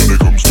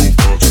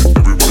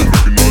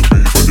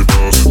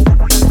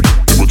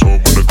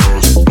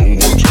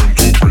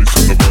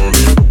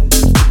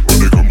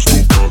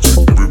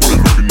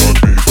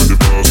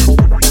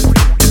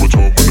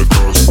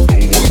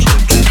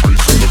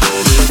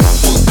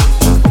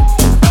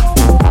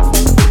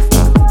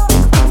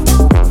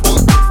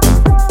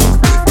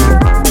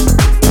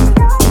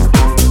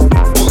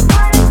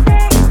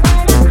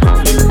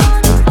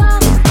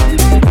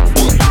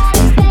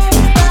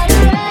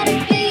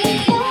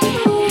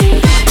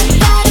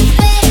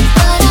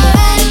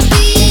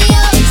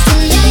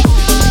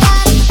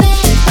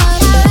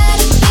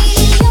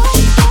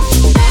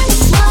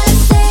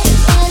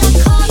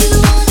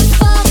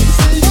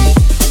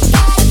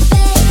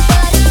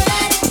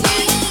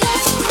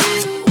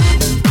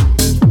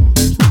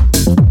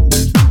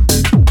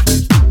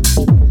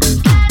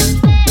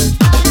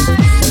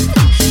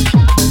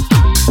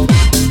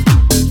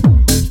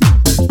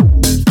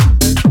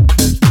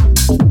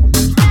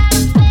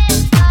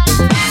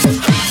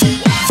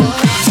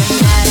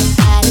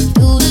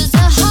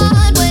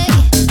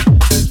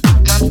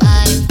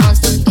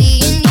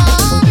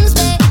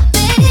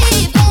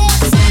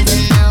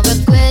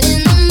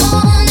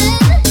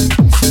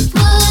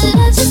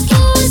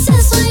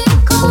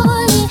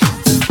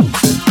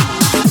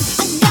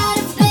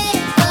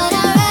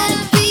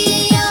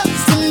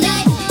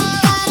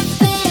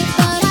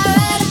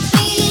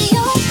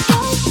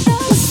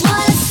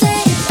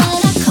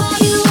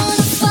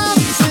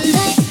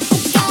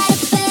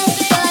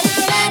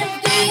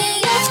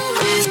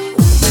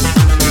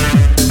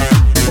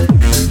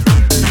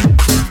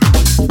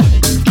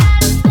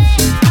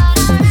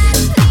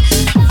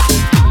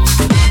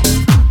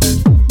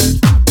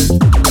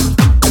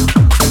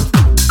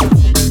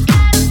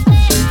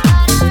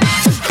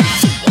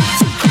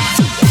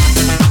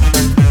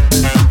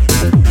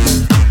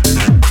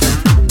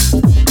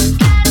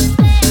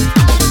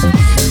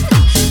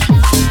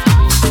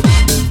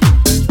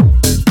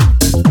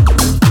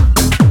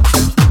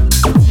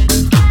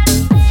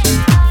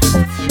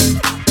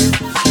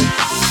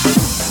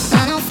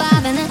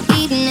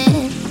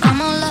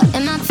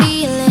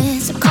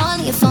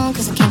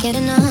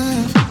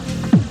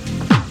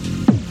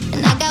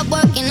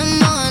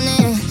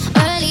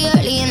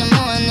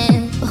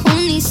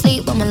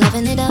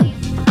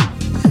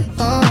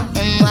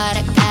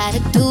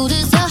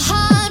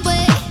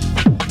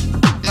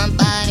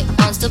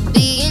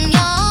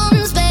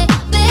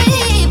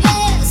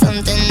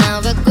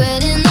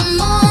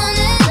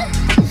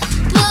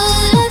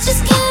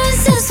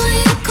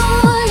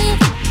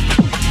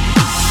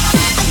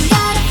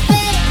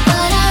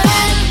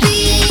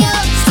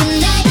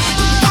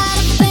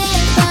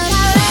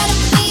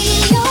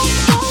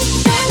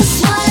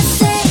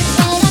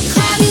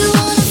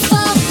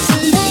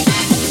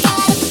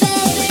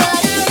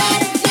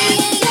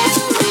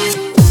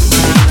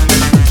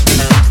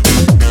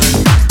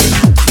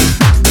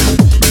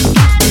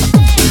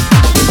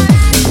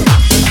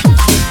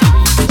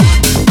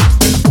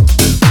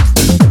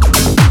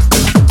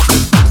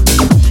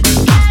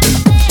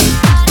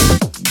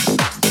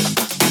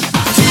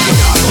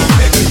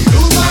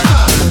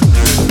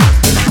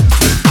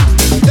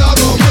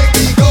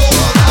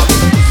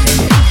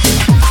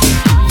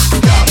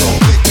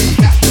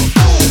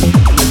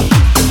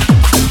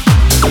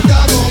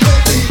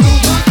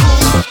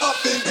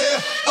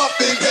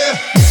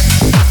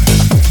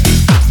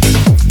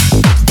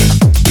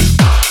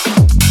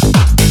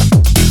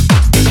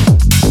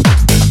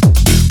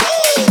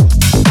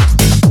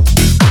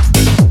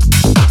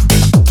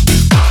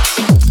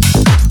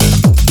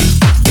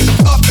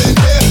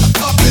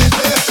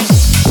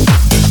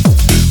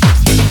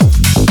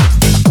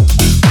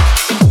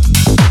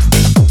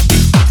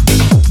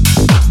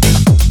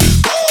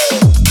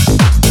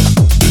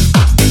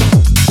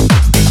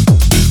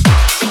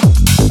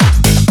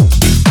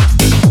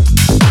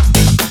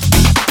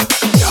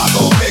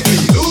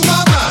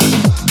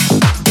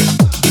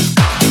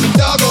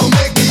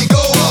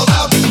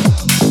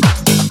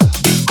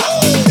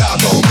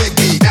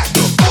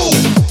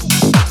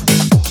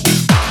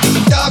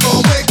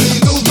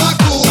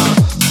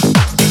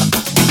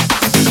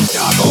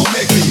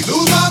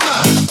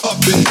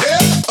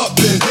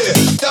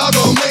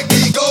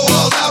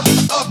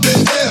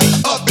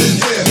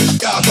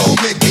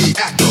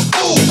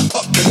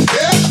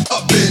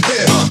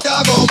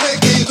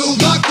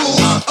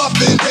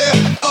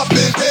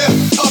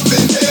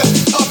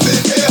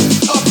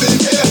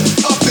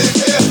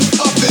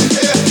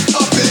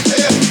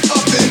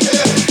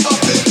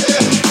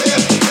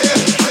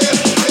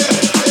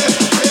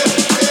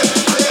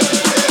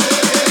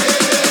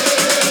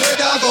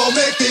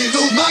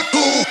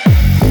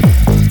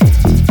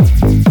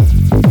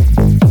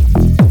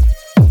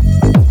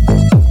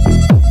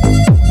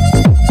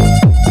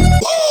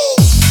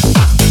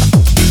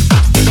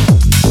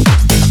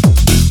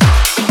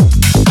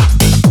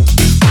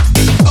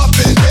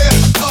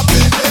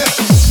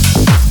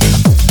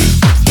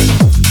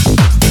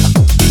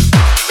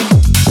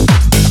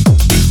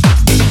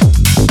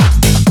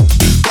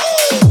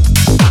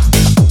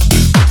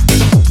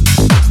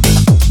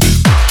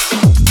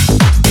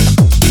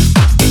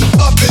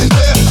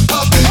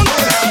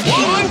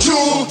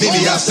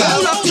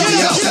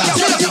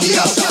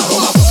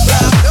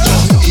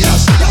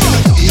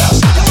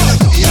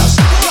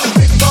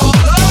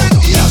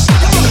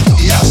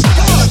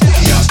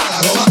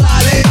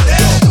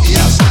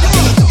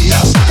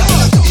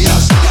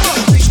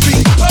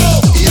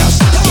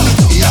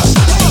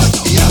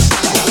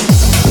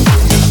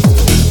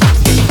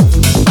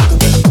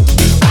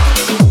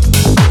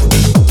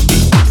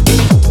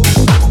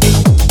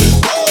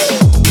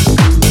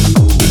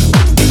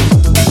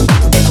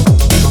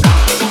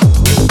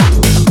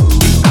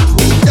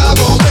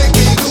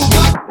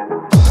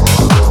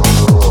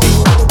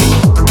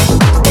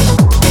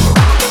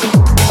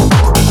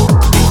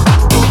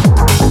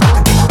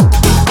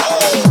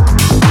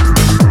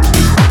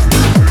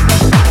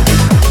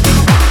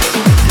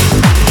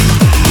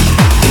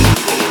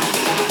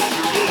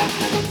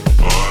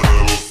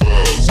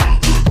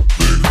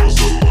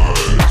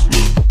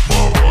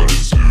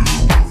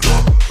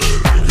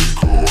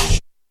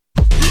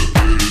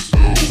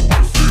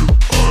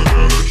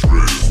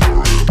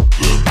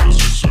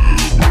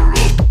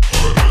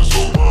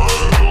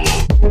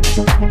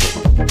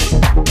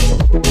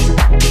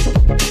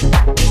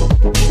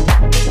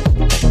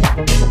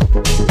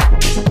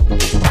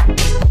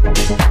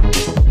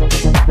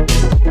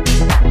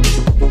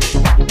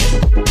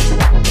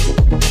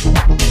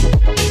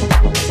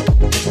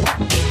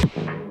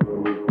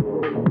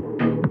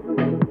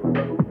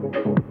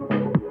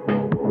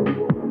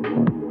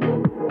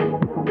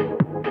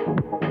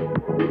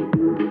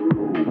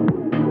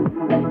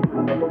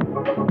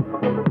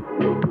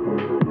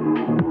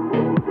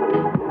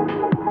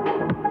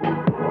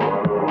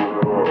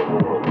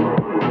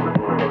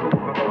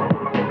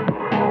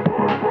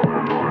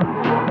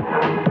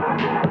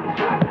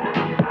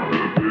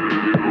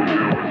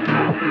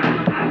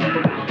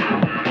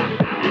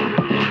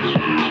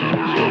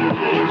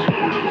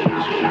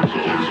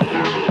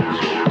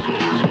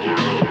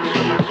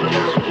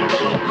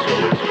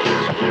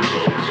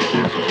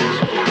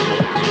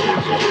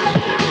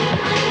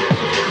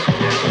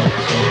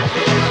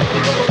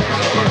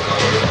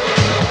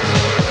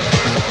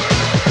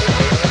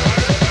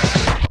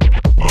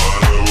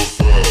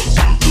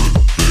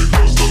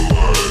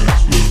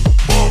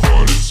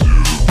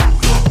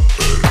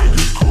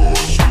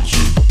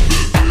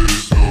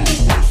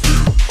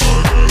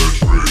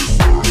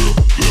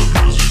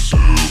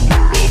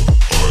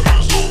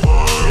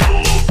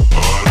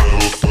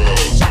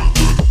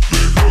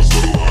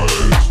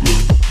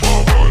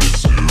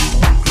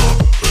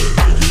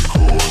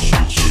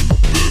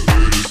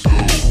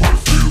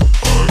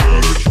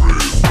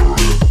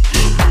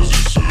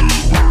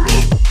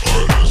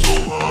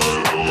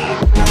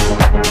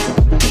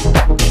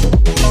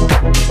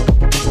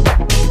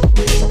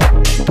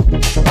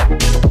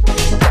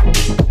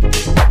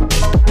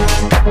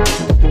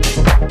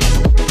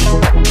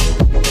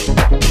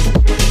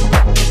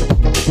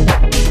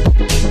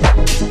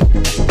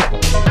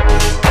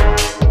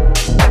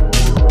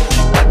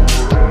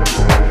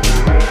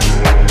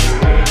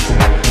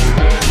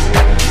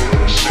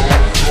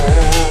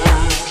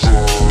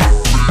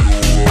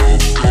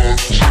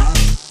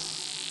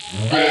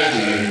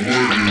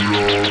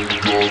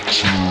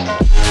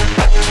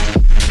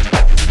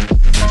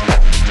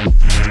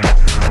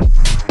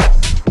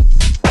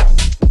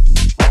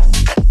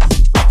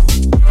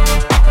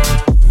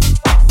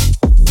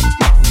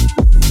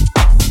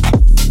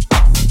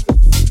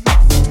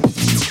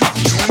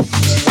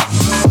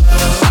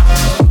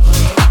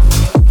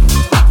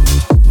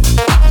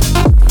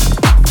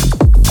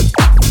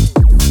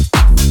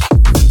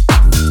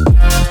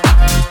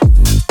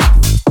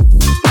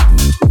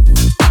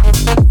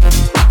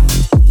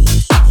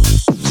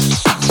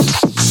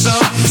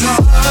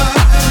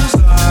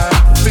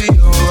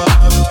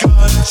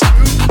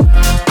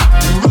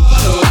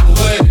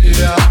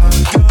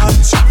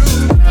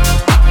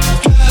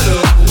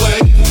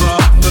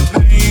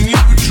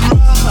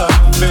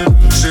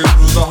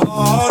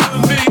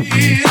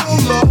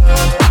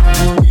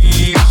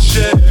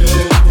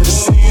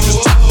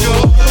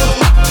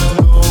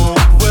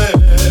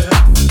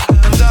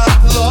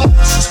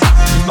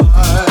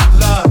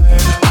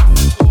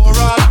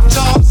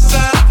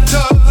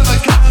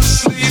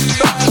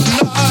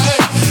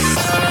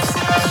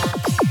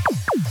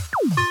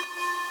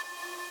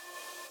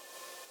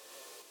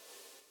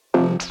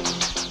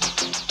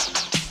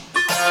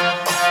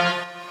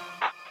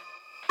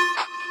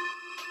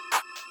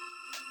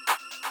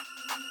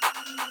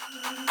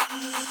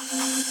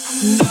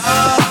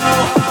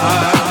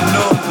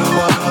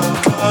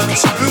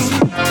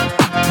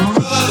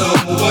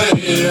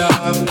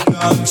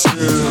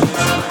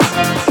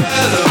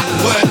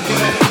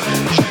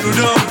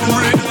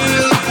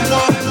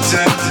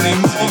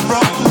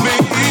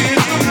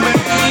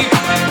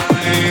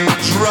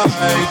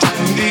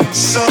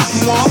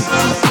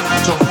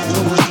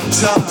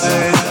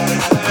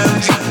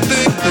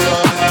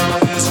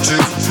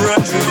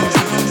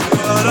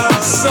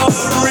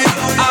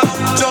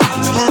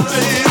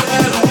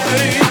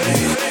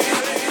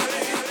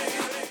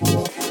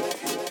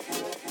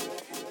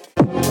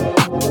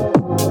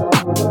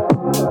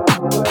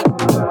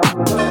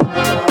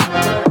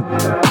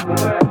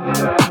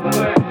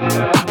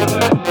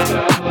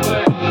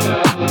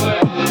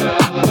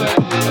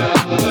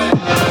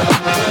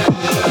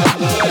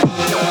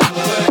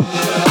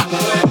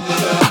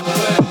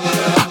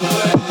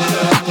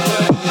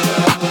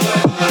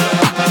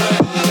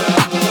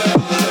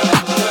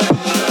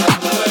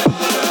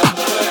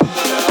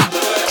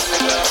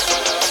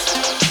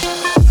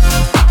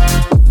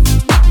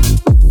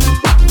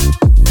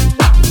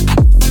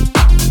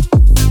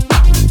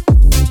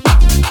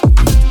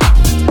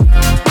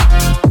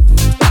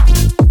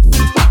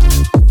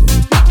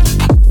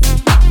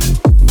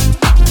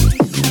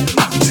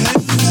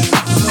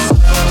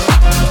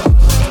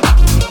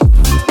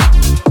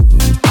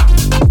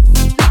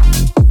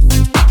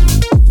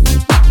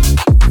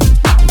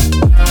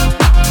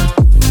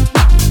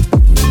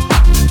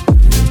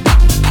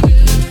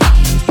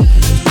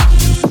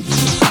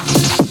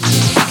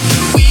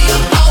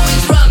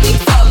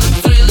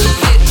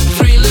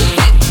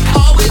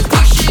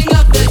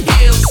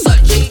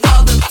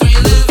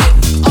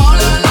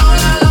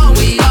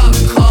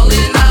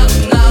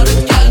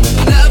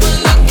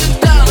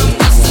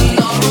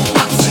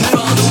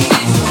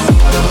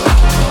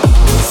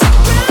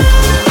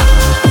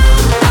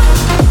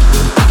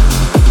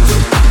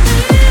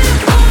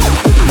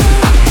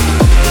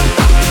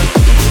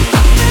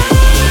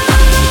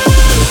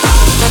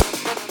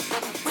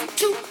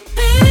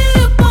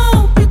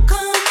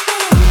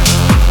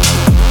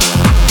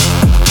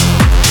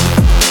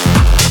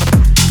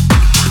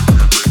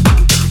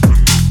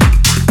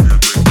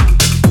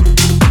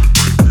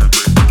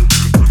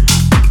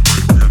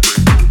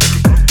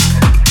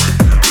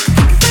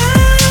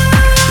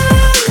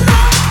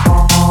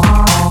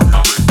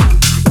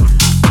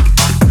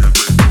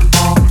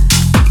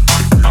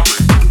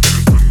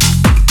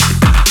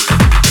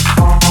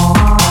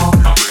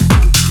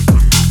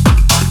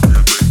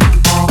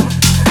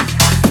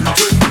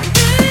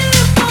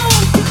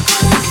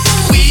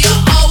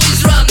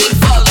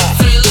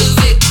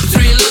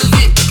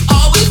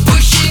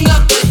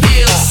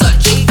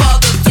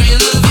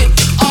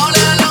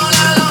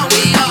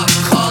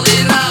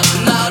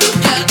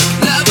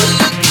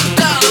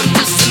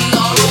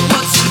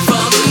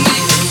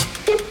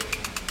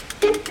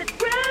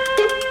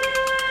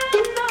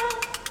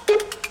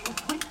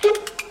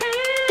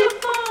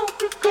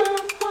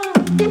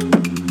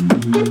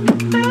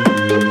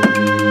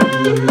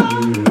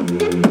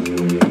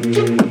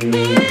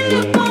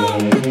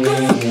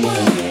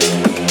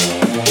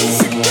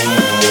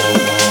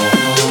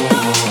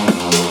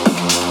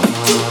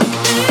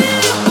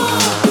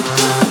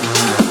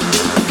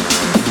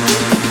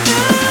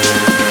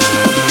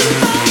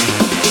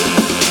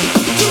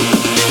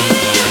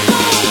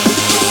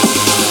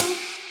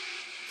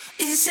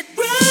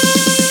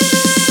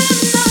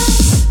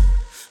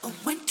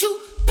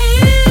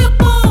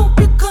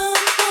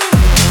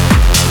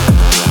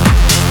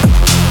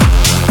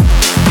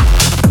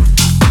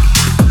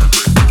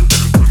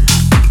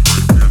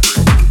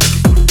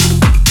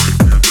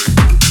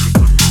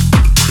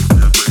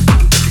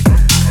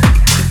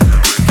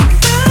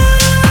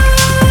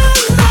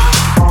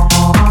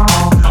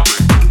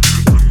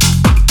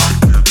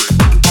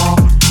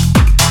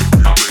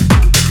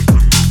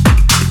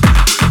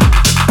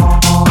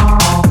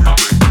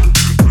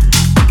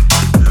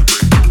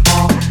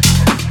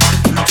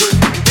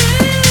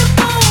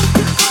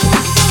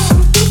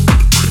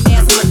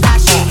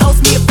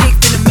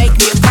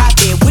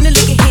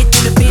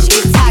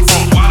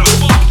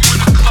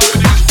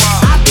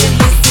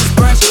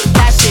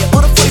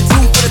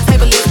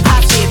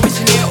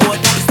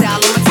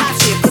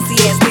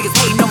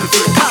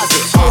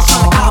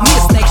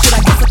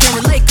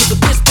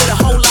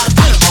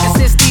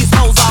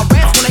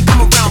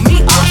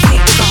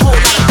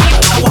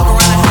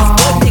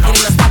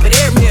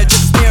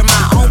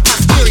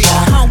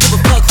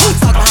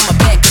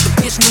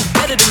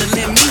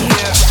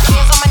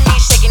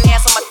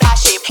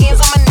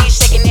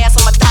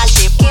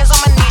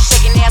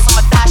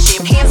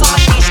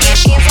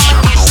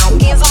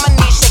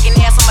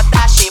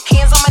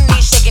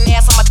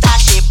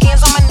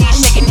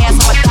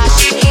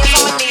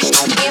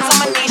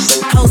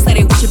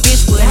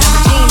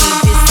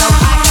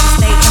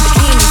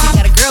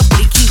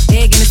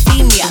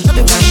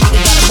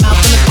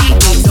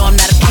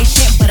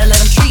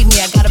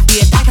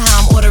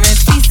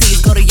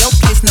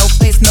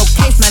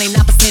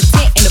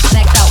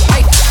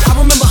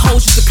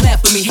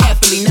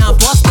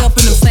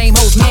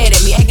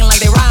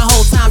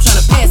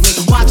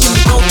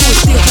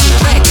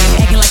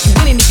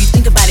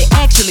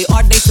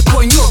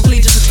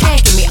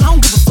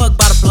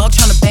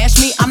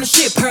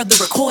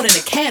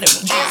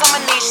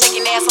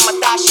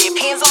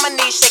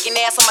 shaking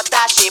ass on my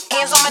thigh shit.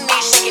 Hands on my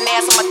knees, shaking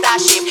ass on my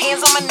thigh shit.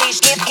 Hands on my knees,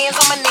 hands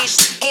on my knees,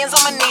 hands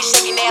on my knees,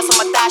 shaking ass on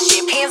my thigh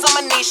shit. Hands on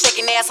my knees,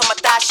 shaking ass on my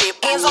thigh shit.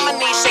 Hands on my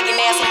knees, shaking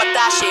ass on my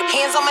thigh shit.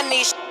 Hands on my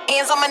knees,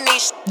 hands on my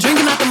knees.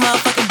 Drinking out the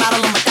motherfucking bottle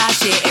on my thigh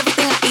shit.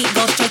 Everything I eat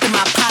goes straight to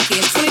my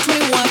pockets.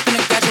 2021,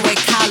 finna graduate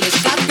college.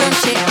 Got the girl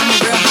shit, I'm a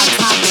real hot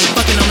topic.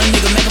 Fucking on a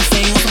nigga, make him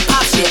sing on some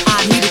pop shit.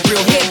 I need a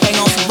real head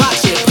bang on some rock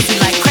shit. Pussy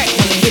like crack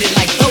when they hit it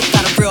like dope.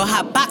 Got a real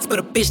hot box,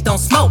 but a bitch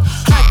don't smoke.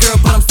 Hot girl,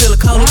 but I'm still a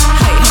coldest.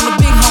 Hey, I'm the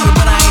big homie,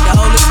 but I ain't the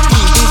oldest.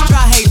 Bitch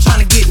dry hate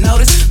tryna get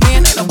noticed.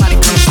 Man, ain't nobody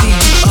come see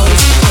you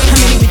oldest. How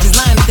many bitches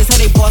lying that they say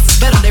they boss is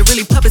better? They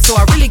really puppets, so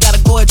I really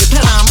gotta go at your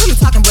pedal. I'm really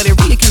talking, but it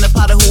really can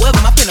apply to whoever.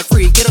 My pen a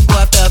free, get a go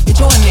after a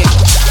bitch or a nigga.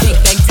 Big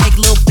bang, take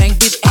little bang,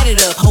 bitch, add it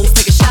up. Hoes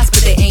taking shots,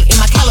 but they ain't in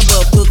my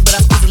caliber book. But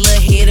I squeeze a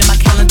little head in my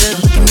calendar.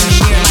 Looking in the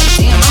mirror like,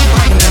 damn, I'm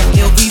bragging up.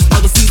 LVs,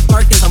 overseas,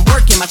 Birkins, I'm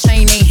working. My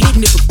chain ain't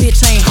hitting if a bitch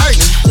ain't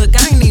hurting. Look,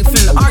 I ain't even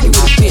finna argue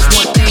with a bitch.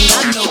 One thing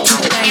I know, two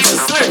things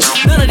are certain.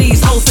 None of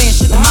these hoes saying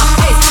shit to my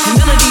face, and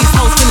none of these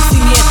hoes finna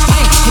see me at the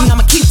game. And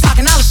I'ma keep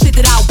talking all the shit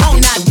that I want.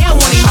 Now damn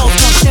one of these hoes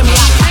come tell me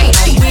I can't.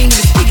 We ain't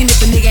even speaking if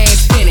a nigga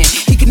ain't spinning.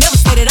 He could never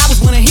say that I was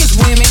one of his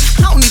women.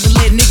 I don't even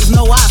let niggas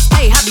know I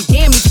stay. I be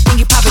damn if you think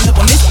you popping up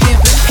on this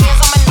pimpin'. Hands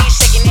on my knees,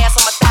 shaking ass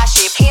on my thigh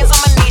shit. Hands on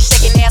my knees,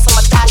 shaking ass on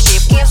my thigh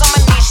shit. Hands on my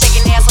knees,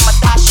 shaking ass on my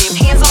thigh shit.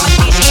 Hands on my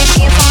knees,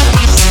 hands on my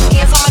knees,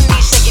 hands on my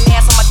knees, shaking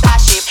ass on my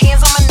thigh shit.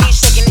 Hands on my knees,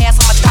 shaking ass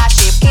on my thigh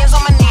shit. Hands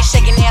on my knees,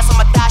 shaking ass on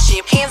my thigh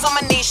shit. Hands on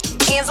my knees,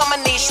 hands on my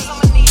knees.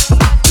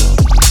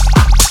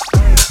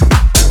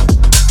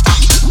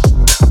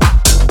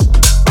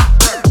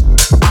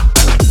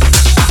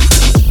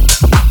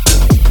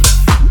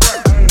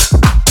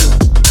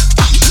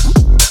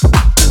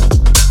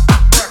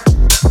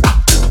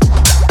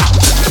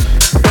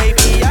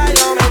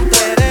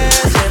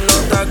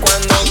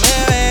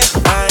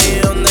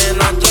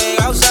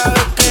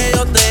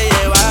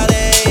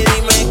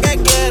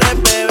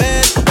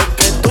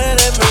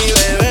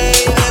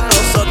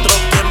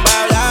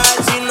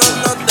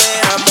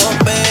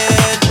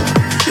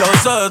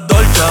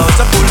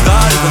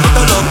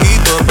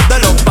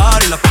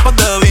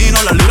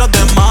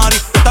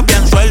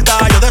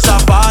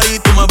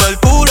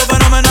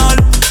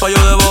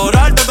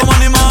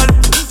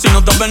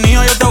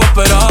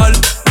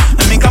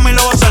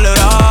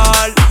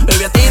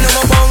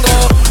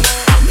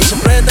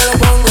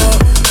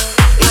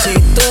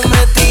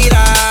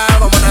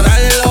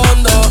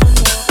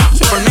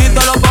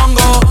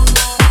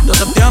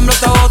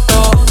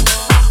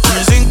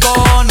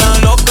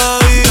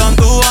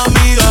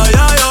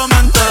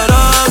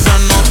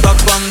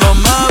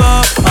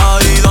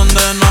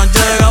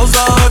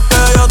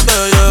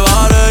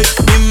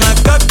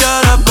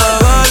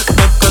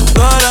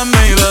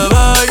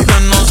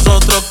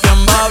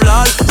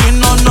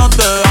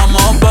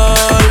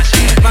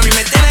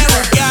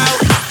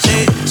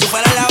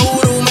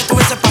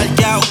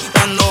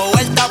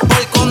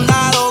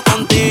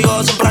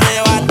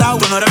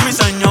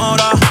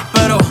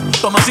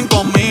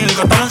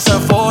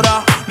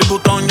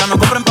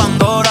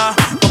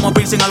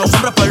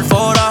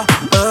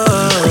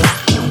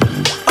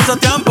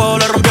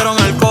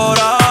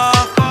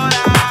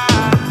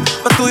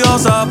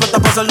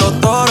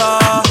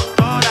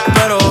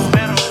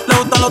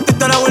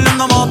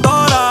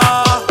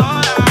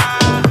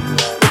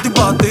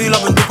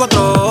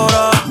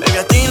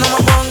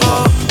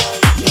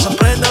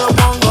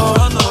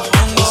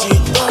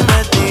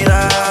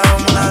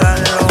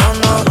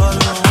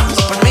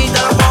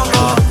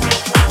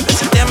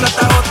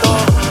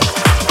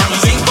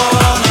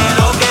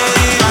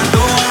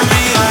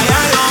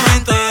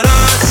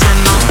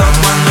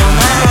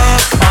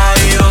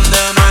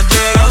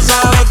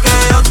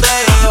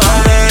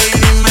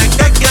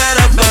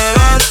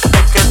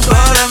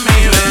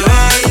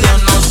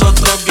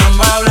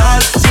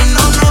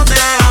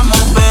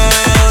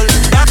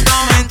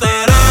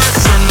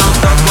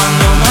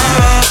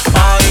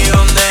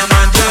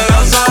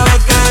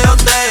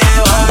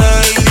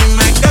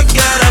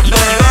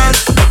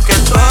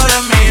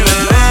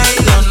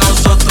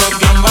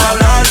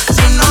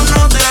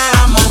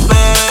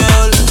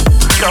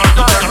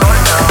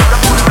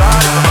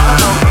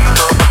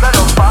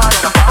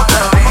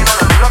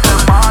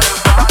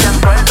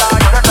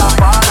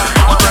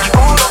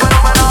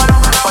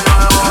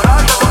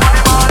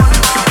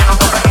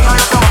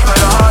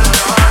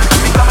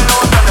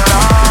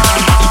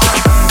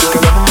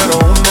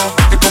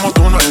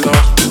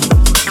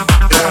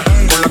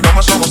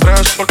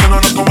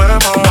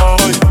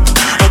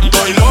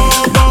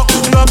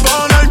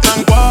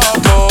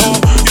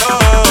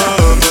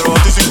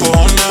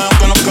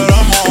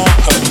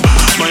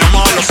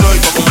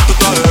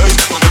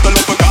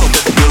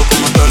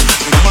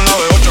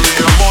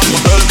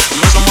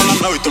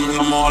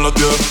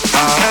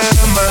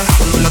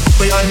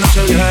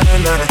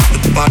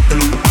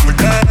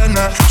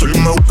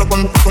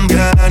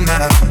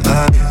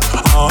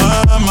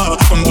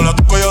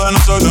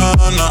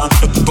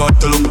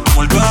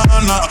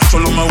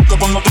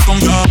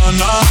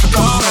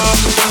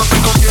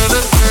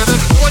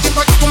 Oye,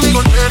 pa' que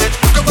conmigo eres,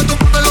 que pa' tu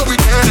te lo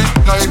viste.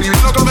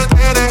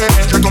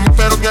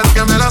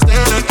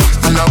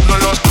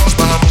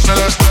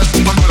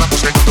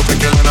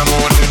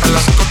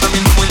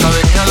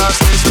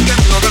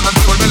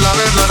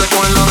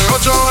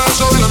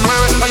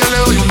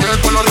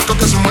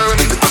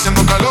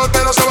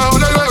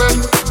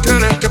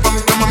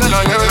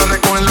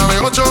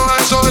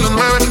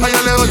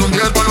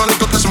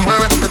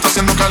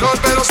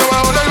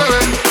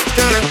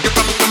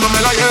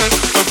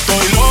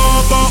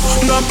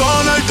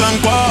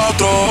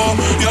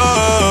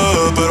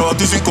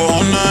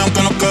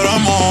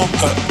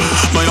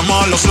 Me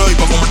llamas a las 6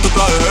 pa' comer tu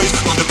traje Haze.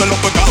 Conteste los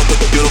pecados que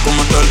te quiero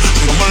cometer.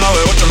 Sigamos en la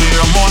B8 ni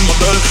llegamos al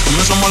motel.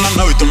 Comenzamos a las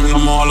 9 y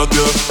terminamos a las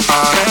 10.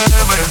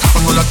 AM,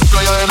 cuando la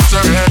playa de noche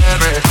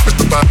viene.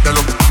 Esto pa' que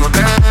lo que no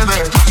tiene.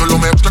 Solo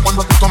me gusta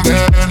cuando te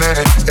conviene.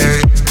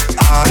 Ey.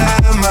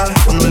 AM,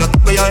 cuando la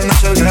playa de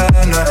noche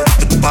viene.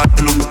 Esto pa'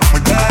 que lo que no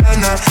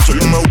tiene.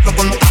 Solo me gusta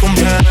cuando te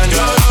conviene.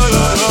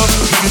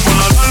 Y por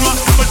la alarma,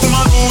 parte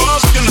madruga.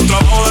 Si tienes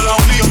trabajo de la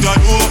uni yo te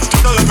ayudo.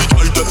 Trata de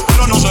picharte,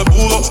 pero no se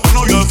pudo. Un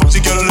novio de fan,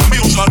 si quieres le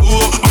envío un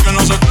saludo. Aunque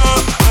no se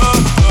quede,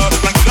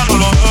 tranquila no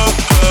lo dejes.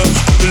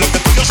 Dile que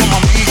tú y yo somos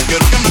amigos,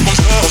 quiero que me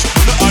consejos.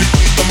 Dile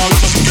artista, me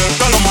avisa si quieres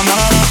que lo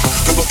maneje.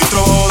 Que por ti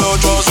trabajo de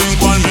 8 a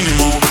 5 al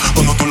mínimo.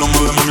 Cuando tú lo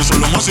mueves, mami, eso es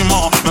lo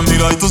máximo. Me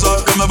mira y tú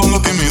sabes que me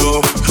pongo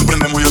tímido.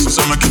 Prendemos y eso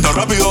se me quita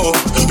rápido.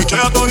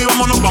 Pichea todo y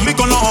vámonos pa' mí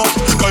con no.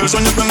 Cayó el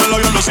sueño que en el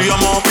avión lo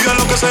sigamos. Pide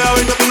lo que sea,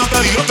 baby, que no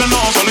te digo que no.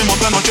 Salimos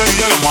de noche y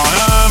llegamos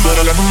a M.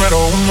 Eres la número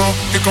 1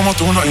 y como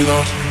tú no hay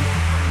dos.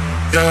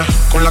 Yeah,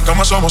 con la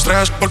cama somos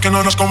 3 porque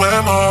no nos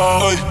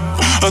comemos. Ay,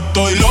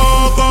 estoy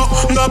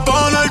loco de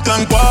ponerte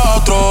en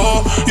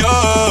 4,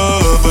 yeah.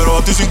 Pero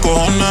a ti sin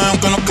cojones,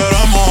 aunque no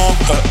queremos.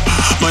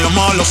 Me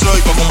llamas a las 6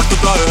 pa' comer tu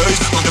traje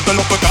Haze. Conteste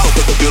los pecados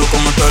que te quiero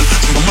cometer.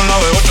 Sigamos en la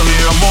B8 ni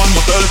llegamos al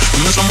motel.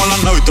 Comenzamos a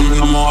las 9 y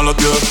terminamos a las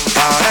 10.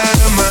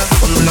 AM,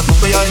 cuando la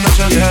copa ya de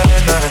noche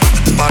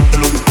viene. Parte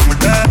lo que tú me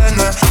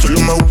tienes. Solo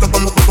me gusta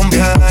cuando te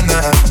conviene.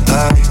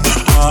 Ay.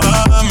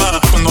 AM,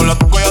 cuando la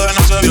copa ya de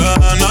noche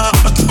viene.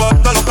 Esto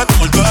parte lo que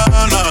como el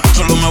pene.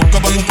 Solo me busca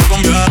cuando te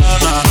conviene.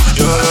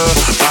 Yeah.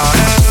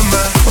 AM,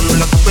 cuando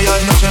la copa ya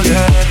de noche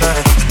viene.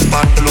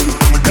 Parte lo que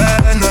tú me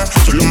tienes.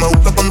 Solo me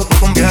gusta cuando te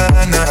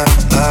conviene.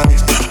 Ay.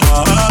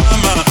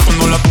 AM,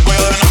 cuando la copa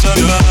ya de noche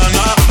viene.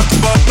 Esto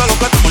parte lo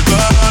que como el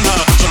pene.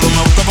 Solo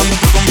me busca cuando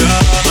te conviene.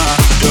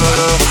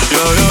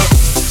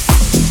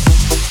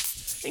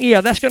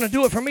 Yeah, that's going to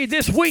do it for me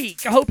this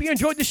week. I hope you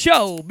enjoyed the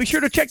show. Be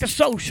sure to check the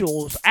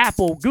socials,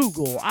 Apple,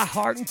 Google,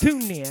 iHeart, and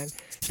TuneIn.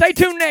 Stay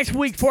tuned next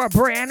week for a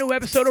brand new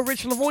episode of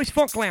Rich Lavoy's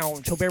Funk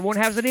Lounge. Hope everyone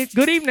has a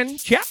good evening.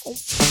 Ciao.